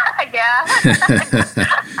 Yeah.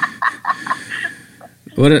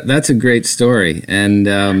 That's a great story. And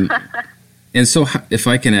so if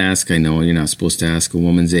I can ask, I know you're not supposed to ask a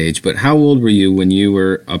woman's age, but how old were you when you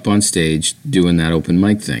were up on stage doing that open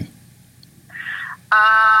mic thing?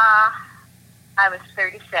 I was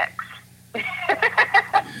 36.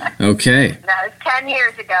 Okay. That was 10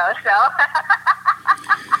 years ago, so.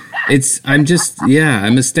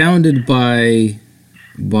 I'm astounded by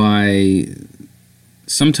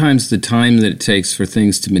sometimes the time that it takes for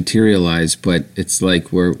things to materialize, but it's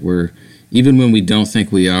like we're even when we don't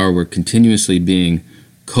think we are, we're continuously being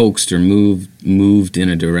coaxed or moved in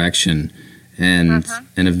a direction, and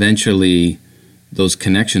eventually those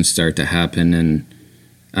connections start to happen, and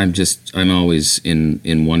I'm always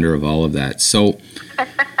in wonder of all of that. So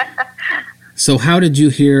how did you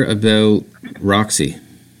hear about Roxy?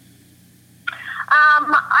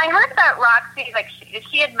 I heard about Roxy, like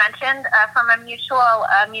she had mentioned from a mutual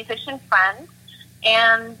musician friend,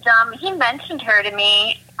 and he mentioned her to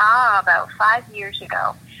me about 5 years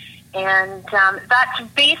ago. And that's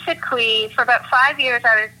basically, for about 5 years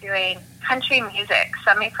I was doing country music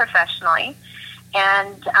semi-professionally,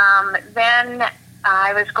 and then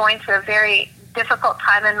I was going through a very difficult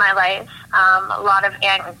time in my life, a lot of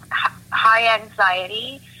high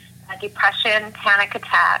anxiety, depression, panic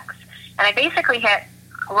attacks, and I basically hit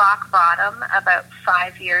rock bottom about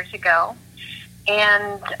 5 years ago,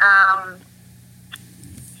 and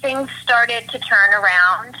things started to turn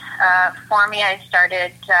around for me. I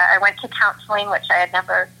went to counseling, which I had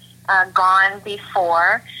never gone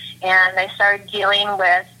before, and I started dealing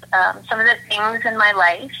with some of the things in my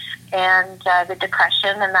life, and the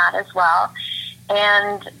depression and that as well.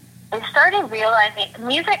 And I started realizing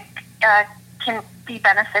music can be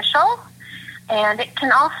beneficial, and it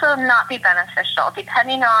can also not be beneficial,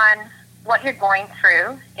 depending on what you're going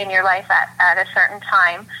through in your life at a certain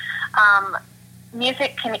time.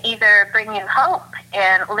 Music can either bring you hope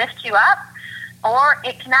and lift you up, or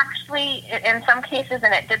it can actually, in some cases,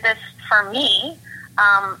 and it did this for me,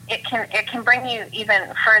 it can bring you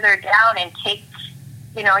even further down and take,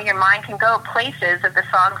 your mind can go places of the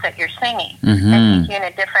songs that you're singing and take you in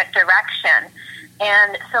a different direction.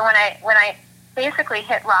 And so when I basically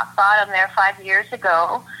hit rock bottom there 5 years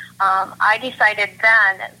ago, I decided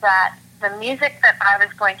then that the music that I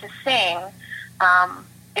was going to sing,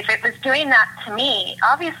 if it was doing that to me,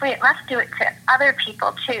 obviously it must do it to other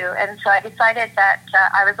people too. And so I decided that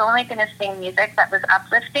I was only going to sing music that was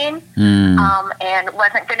uplifting and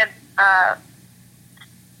wasn't going to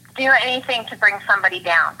do anything to bring somebody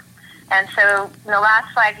down. And so in the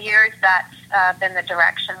last 5 years, that's been the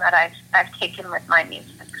direction that I've taken with my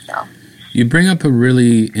music. So you bring up a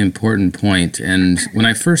really important point. And when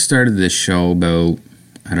I first started this show about,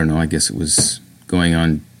 I don't know, I guess it was going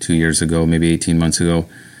on 2 years ago, maybe 18 months ago,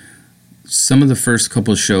 some of the first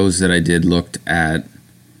couple shows that I did looked at,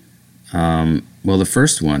 the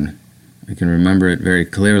first one, I can remember it very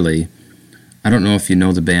clearly. I don't know if you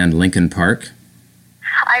know the band Linkin Park.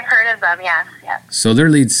 I've heard of them, yes, yes. So their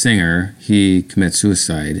lead singer, he commits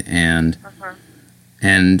suicide, and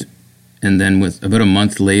then with about a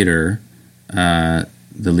month later, the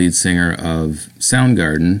lead singer of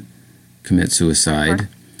Soundgarden commits suicide,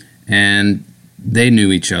 and they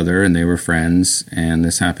knew each other and they were friends, and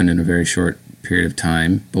this happened in a very short period of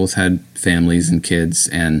time. Both had families and kids,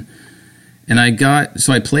 and I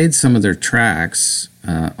played some of their tracks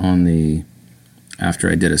after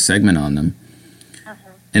I did a segment on them,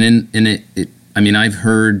 and I've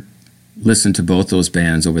listened to both those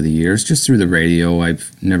bands over the years just through the radio.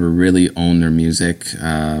 I've never really owned their music,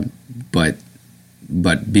 but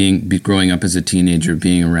growing up as a teenager,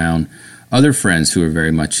 being around other friends who are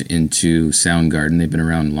very much into Soundgarden, they've been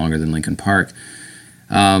around longer than Linkin Park.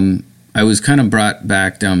 I was kind of brought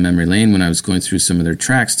back down memory lane when I was going through some of their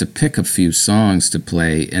tracks to pick a few songs to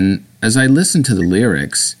play. And as I listened to the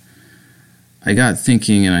lyrics, I got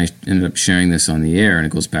thinking, and I ended up sharing this on the air, and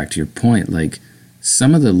it goes back to your point, like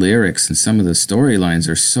some of the lyrics and some of the storylines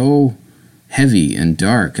are so heavy and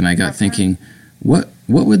dark. And I got thinking, what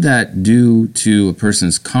would that do to a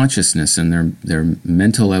person's consciousness and their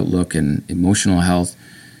mental outlook and emotional health?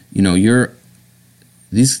 You know,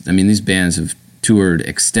 these bands have toured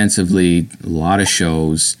extensively, a lot of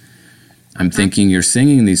shows. I'm thinking you're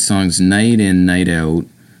singing these songs night in, night out.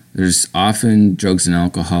 There's often drugs and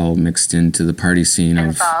alcohol mixed into the party scene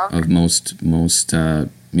of most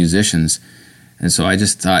musicians. And so I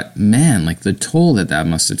just thought, man, like the toll that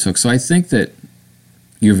must have took. So I think that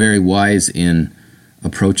you're very wise in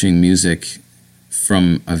approaching music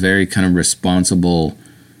from a very kind of responsible,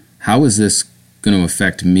 how is this going to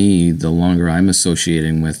affect me the longer I'm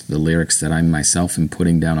associating with the lyrics that I myself am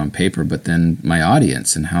putting down on paper, but then my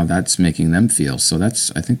audience and how that's making them feel. So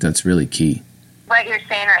I think that's really key. What you're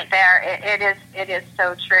saying right there, it is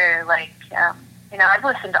so true. Like, I've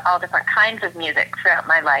listened to all different kinds of music throughout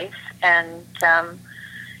my life, and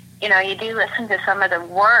you do listen to some of the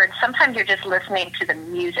words. Sometimes you're just listening to the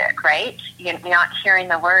music, right? You're not hearing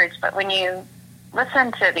the words, but when you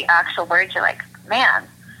listen to the actual words, you're like, man,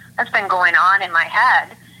 that's been going on in my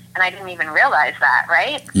head, and I didn't even realize that,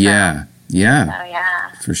 right? Yeah. So,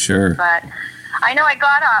 yeah. For sure. But I know I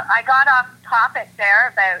got off topic there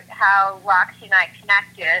about how Roxy and I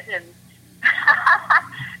connected, and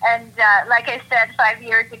and like I said, 5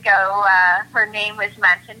 years ago, her name was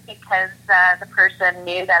mentioned because the person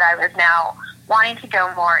knew that I was now wanting to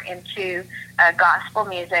go more into gospel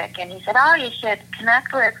music, and he said, "Oh, you should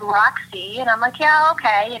connect with Roxy." And I'm like, "Yeah,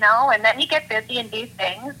 okay, And then you get busy and do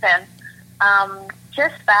things, and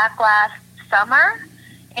just back last summer,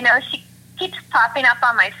 she keeps popping up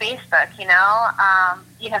on my Facebook.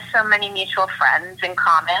 You have so many mutual friends in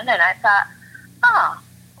common, and I thought, oh,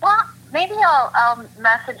 well, maybe I'll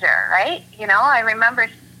message her, right? I remember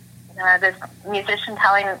this musician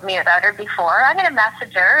telling me about her before. I'm going to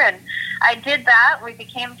message her, and I did that. We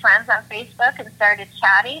became friends on Facebook and started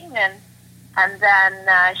chatting, and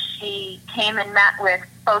then she came and met with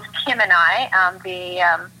both Kim and I,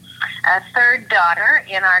 the third daughter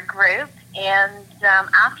in our group. And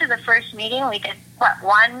after the first meeting, we did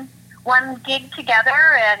one gig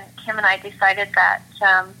together, and Kim and I decided that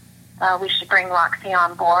we should bring Roxy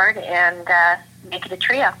on board and make it a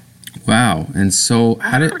trio. Wow. And so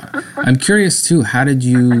I'm curious too, how did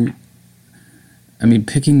you,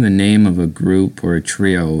 picking the name of a group or a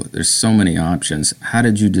trio, there's so many options. How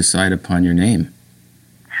did you decide upon your name?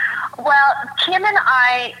 Well, Kim and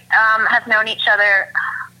I have known each other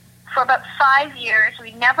for about 5 years.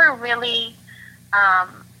 We never really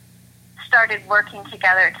started working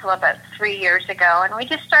together until about 3 years ago, and we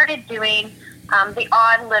just started doing the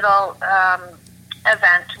odd little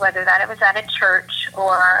event, whether that it was at a church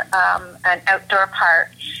or an outdoor park.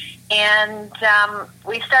 And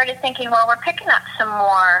we started thinking, well, we're picking up some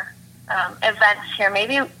more events here.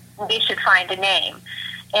 Maybe we should find a name.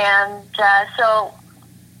 And so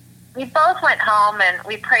we both went home and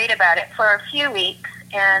we prayed about it for a few weeks.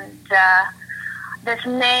 And this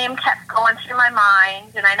name kept going through my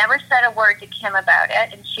mind. And I never said a word to Kim about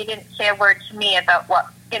it. And she didn't say a word to me about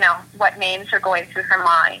what names were going through her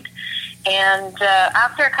mind. And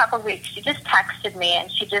after a couple of weeks, she just texted me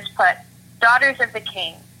and she just put, Daughters of the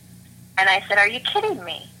King. And I said, are you kidding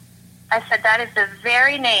me? I said, that is the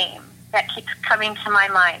very name that keeps coming to my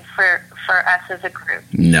mind for us as a group.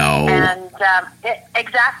 No. And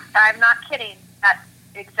I'm not kidding. That's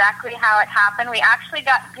exactly how it happened. We actually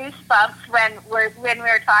got goosebumps when we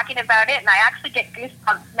were talking about it, and I actually get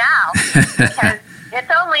goosebumps now because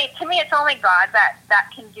to me it's only God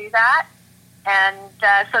that can do that. And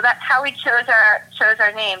so that's how we chose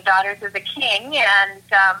our name, Daughters of the King. And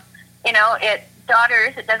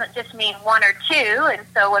daughters, it doesn't just mean one or two. And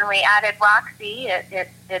so when we added Roxy, it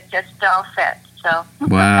just all fit. So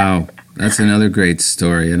wow, that's another great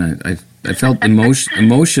story, and I felt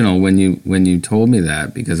emotional when you told me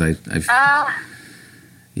that, because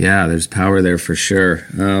yeah, there's power there for sure.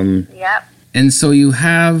 Yep. And so you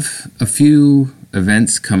have a few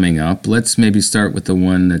events coming up. Let's maybe start with the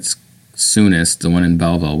one that's soonest, the one in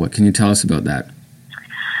Belleville. What can you tell us about that?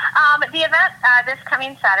 The event this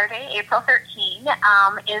coming Saturday, April 13,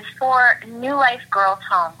 is for New Life Girls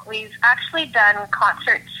Home. We've actually done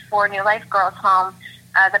concerts for New Life Girls Home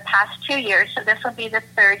the past 2 years, so this will be the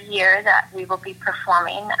third year that we will be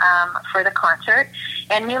performing for the concert.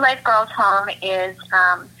 And New Life Girls Home is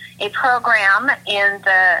a program in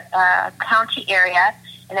the county area,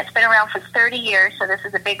 and it's been around for 30 years, so this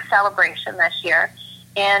is a big celebration this year.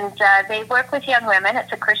 And they work with young women.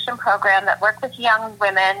 It's a Christian program that work with young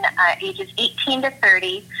women ages 18 to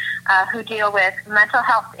 30 who deal with mental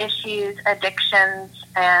health issues, addictions,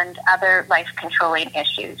 and other life-controlling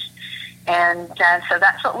issues. And so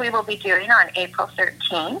that's what we will be doing on April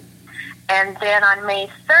 13th. And then on May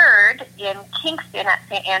 3rd in Kingston at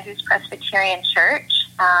St. Andrew's Presbyterian Church,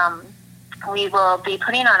 we will be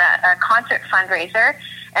putting on a concert fundraiser,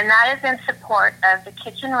 and that is in support of the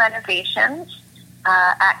kitchen renovations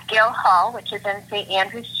at Gill Hall, which is in St.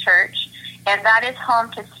 Andrew's Church, and that is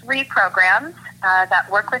home to 3 programs that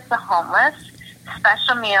work with the homeless: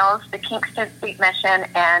 Special Meals, the Kingston Street Mission,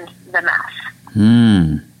 and the Mess.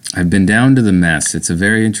 I've been down to the Mess. It's a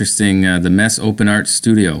very interesting, the Mess Open Art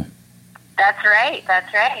Studio. That's right.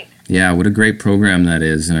 Yeah, what a great program that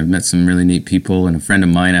is, and I've met some really neat people, and a friend of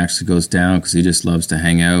mine actually goes down because he just loves to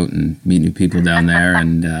hang out and meet new people down there,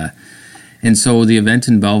 and so the event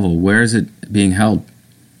in Belleville, where is it being held?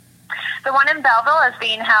 The one in Belleville is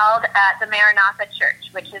being held at the Maranatha Church,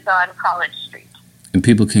 which is on College Street. And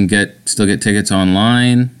people can still get tickets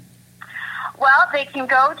online? Well, they can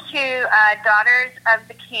go to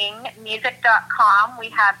daughtersofthekingmusic.com. We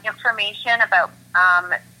have information about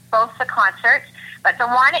both the concerts, but the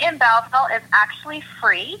one in Belleville is actually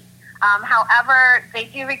free. However, they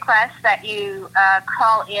do request that you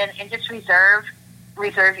call in and just reserve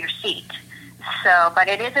your seat. So, but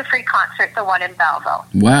it is a free concert, the one in Belleville.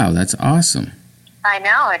 Wow, that's awesome. I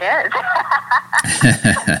know, it is.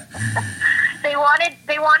 They wanted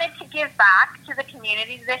to give back to the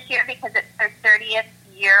community this year because it's their 30th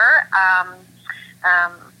year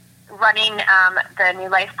running the New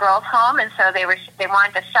Life Girls Home, and so they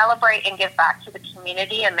wanted to celebrate and give back to the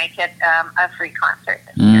community and make it a free concert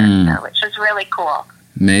this year, which was really cool.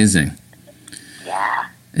 Amazing. Yeah.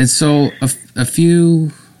 And so a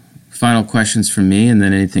few final questions from me, and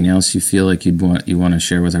then anything else you feel like you want to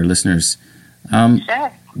share with our listeners.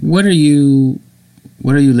 Sure. What are you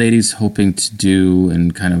ladies hoping to do,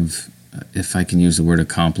 and kind of, if I can use the word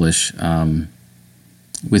accomplish,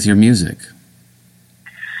 with your music?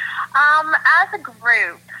 As a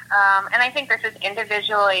group, and I think this is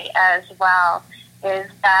individually as well, is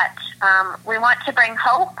that we want to bring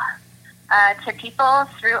hope to people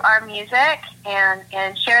through our music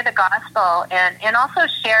and share the gospel and also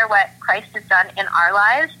share what Christ has done in our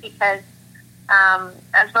lives, because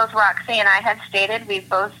as both Roxy and I have stated, we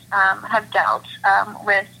both have dealt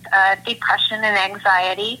with depression and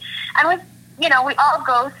anxiety, and we all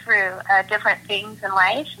go through different things in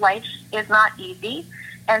life. Life is not easy,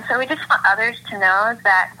 and so we just want others to know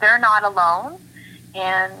that they're not alone,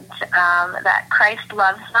 and that Christ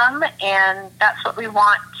loves them, and that's what we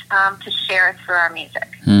want to share through our music.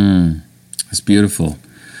 That's beautiful.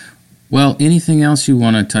 Well, anything else you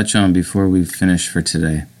want to touch on before we finish for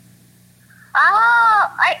today?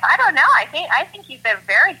 I don't know. I think you've been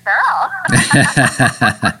very thorough.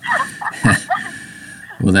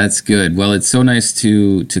 Well, that's good. Well, it's so nice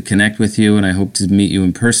to connect with you, and I hope to meet you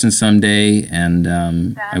in person someday. And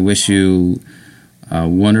I wish you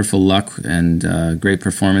wonderful luck and great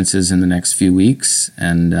performances in the next few weeks.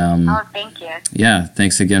 And thank you. Yeah,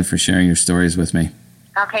 thanks again for sharing your stories with me.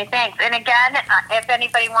 Okay, thanks. And again, if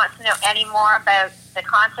anybody wants to know any more about the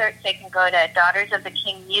concerts, they can go to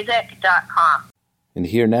daughtersofthekingmusic.com. And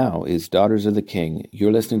here now is Daughters of the King.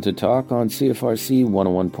 You're listening to Talk on CFRC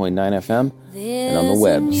 101.9 FM and on the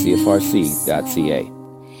web, cfrc.ca.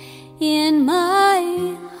 In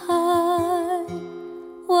my heart,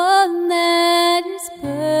 one that is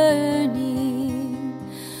burning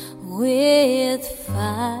with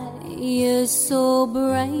fire so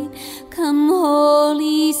bright, come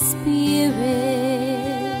Holy Spirit,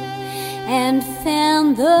 and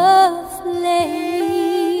fan the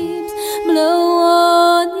flames, blow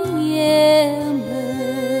on the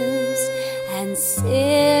embers, and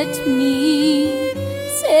set me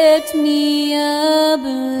me ablaze.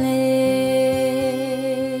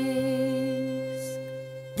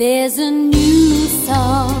 There's a new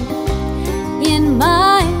song in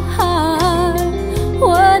my heart,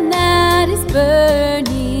 one that is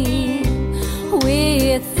burning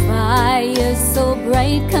with fire so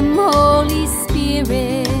bright. Come, Holy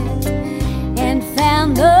Spirit, and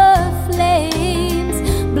fan the flames,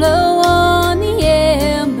 blow on the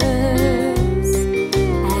embers,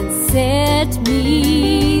 and set me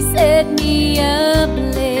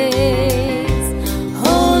ablaze.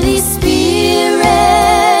 Holy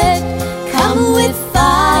Spirit, come with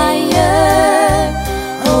fire.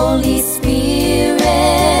 Holy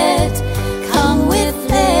Spirit, come with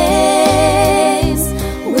flames.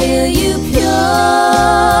 Will you purify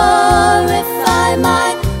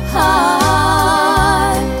my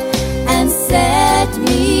heart and set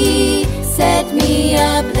me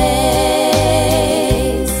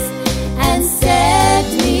ablaze, and set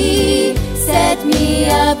me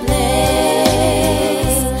ablaze.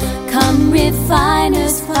 Come,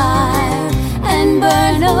 refiner's fire, and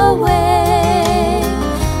burn away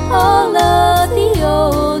all of the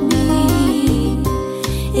old me.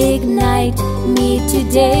 Ignite me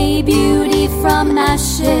today, beauty from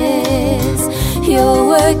ashes. Your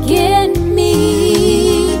work in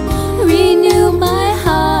me, renew my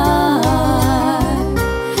heart,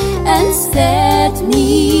 and set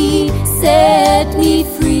me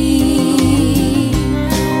free.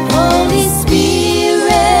 Holy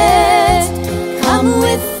Spirit, come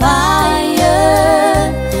with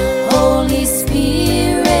fire. Holy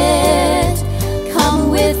Spirit, come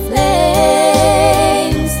with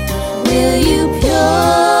flames. Will you purify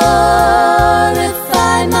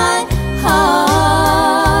my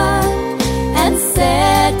heart and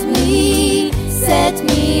set me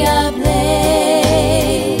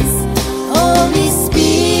ablaze? Holy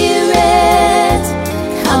Spirit,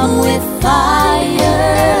 come with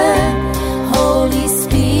fire. Holy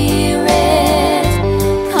Spirit,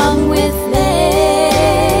 come with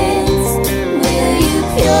flames. Will you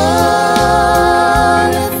purify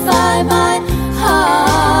my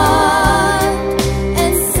heart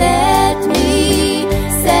and set me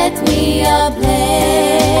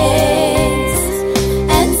ablaze,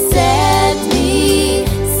 and set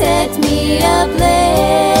me ablaze,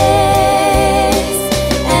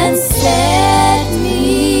 and set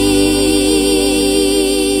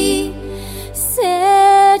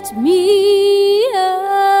me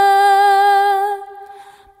ablaze.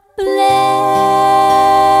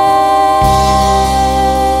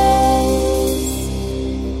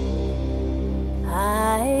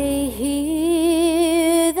 I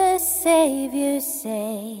hear the Savior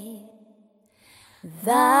say,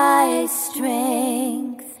 thy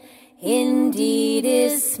strength indeed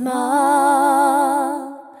is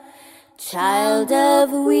small. Child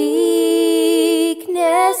of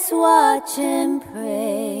weakness, watch and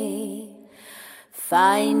pray.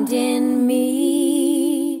 Find in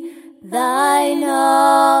me thine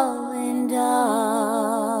all and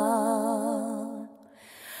all.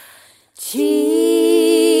 Jesus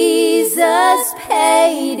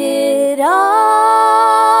paid it all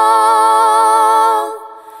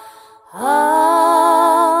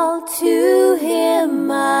to him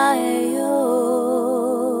I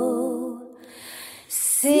owe.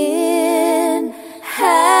 Sin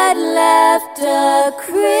had left a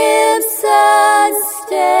crimson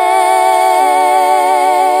stain.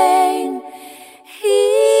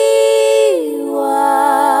 He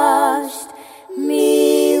washed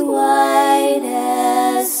me white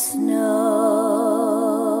as snow.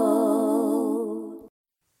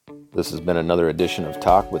 This has been another edition of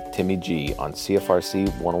Talk with Timmy G on CFRC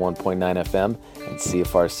 101.9 FM and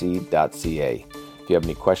CFRC.ca. If you have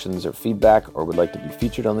any questions or feedback or would like to be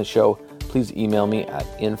featured on the show, please email me at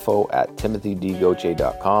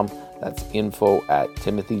info@timothydgauthier.com. That's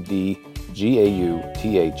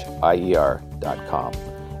info@timothydgauthier.com.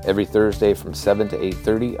 Every Thursday from 7 to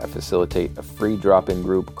 8:30, I facilitate a free drop-in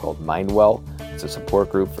group called MindWell. It's a support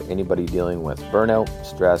group for anybody dealing with burnout,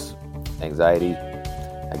 stress, anxiety.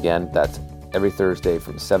 Again, that's every Thursday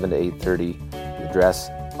from 7 to 8:30. The address,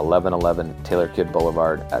 1111 Taylor Kidd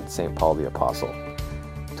Boulevard at St. Paul the Apostle.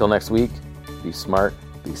 Till next week, be smart,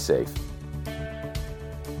 be safe.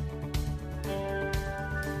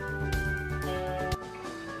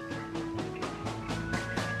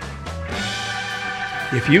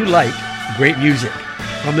 If you like great music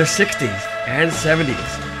from the 60s and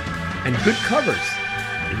 70s and good covers,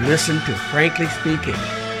 listen to Frankly Speaking,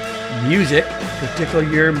 music to tickle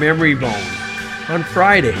your memory bone on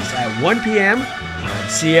Fridays at 1 p.m. on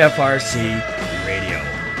CFRC Radio.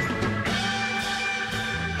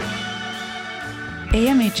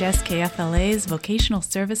 AMHS KFLA's vocational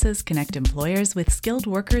services connect employers with skilled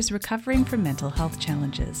workers recovering from mental health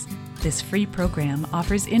challenges. This free program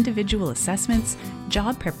offers individual assessments,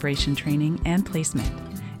 job preparation training, and placement.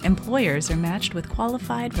 Employers are matched with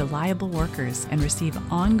qualified, reliable workers and receive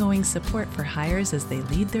ongoing support for hires as they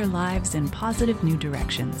lead their lives in positive new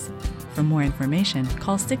directions. For more information,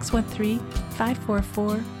 call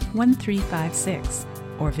 613-544-1356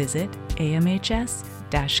 or visit amhs-kfla.ca.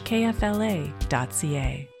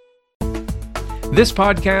 This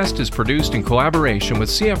podcast is produced in collaboration with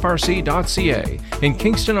CFRC.ca in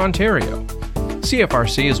Kingston, Ontario.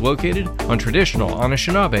 CFRC is located on traditional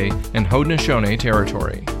Anishinaabe and Haudenosaunee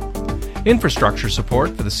territory. Infrastructure support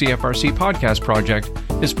for the CFRC podcast project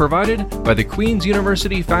is provided by the Queen's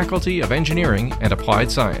University Faculty of Engineering and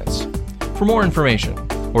Applied Science. For more information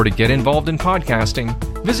or to get involved in podcasting,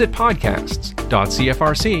 visit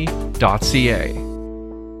podcasts.cfrc.ca.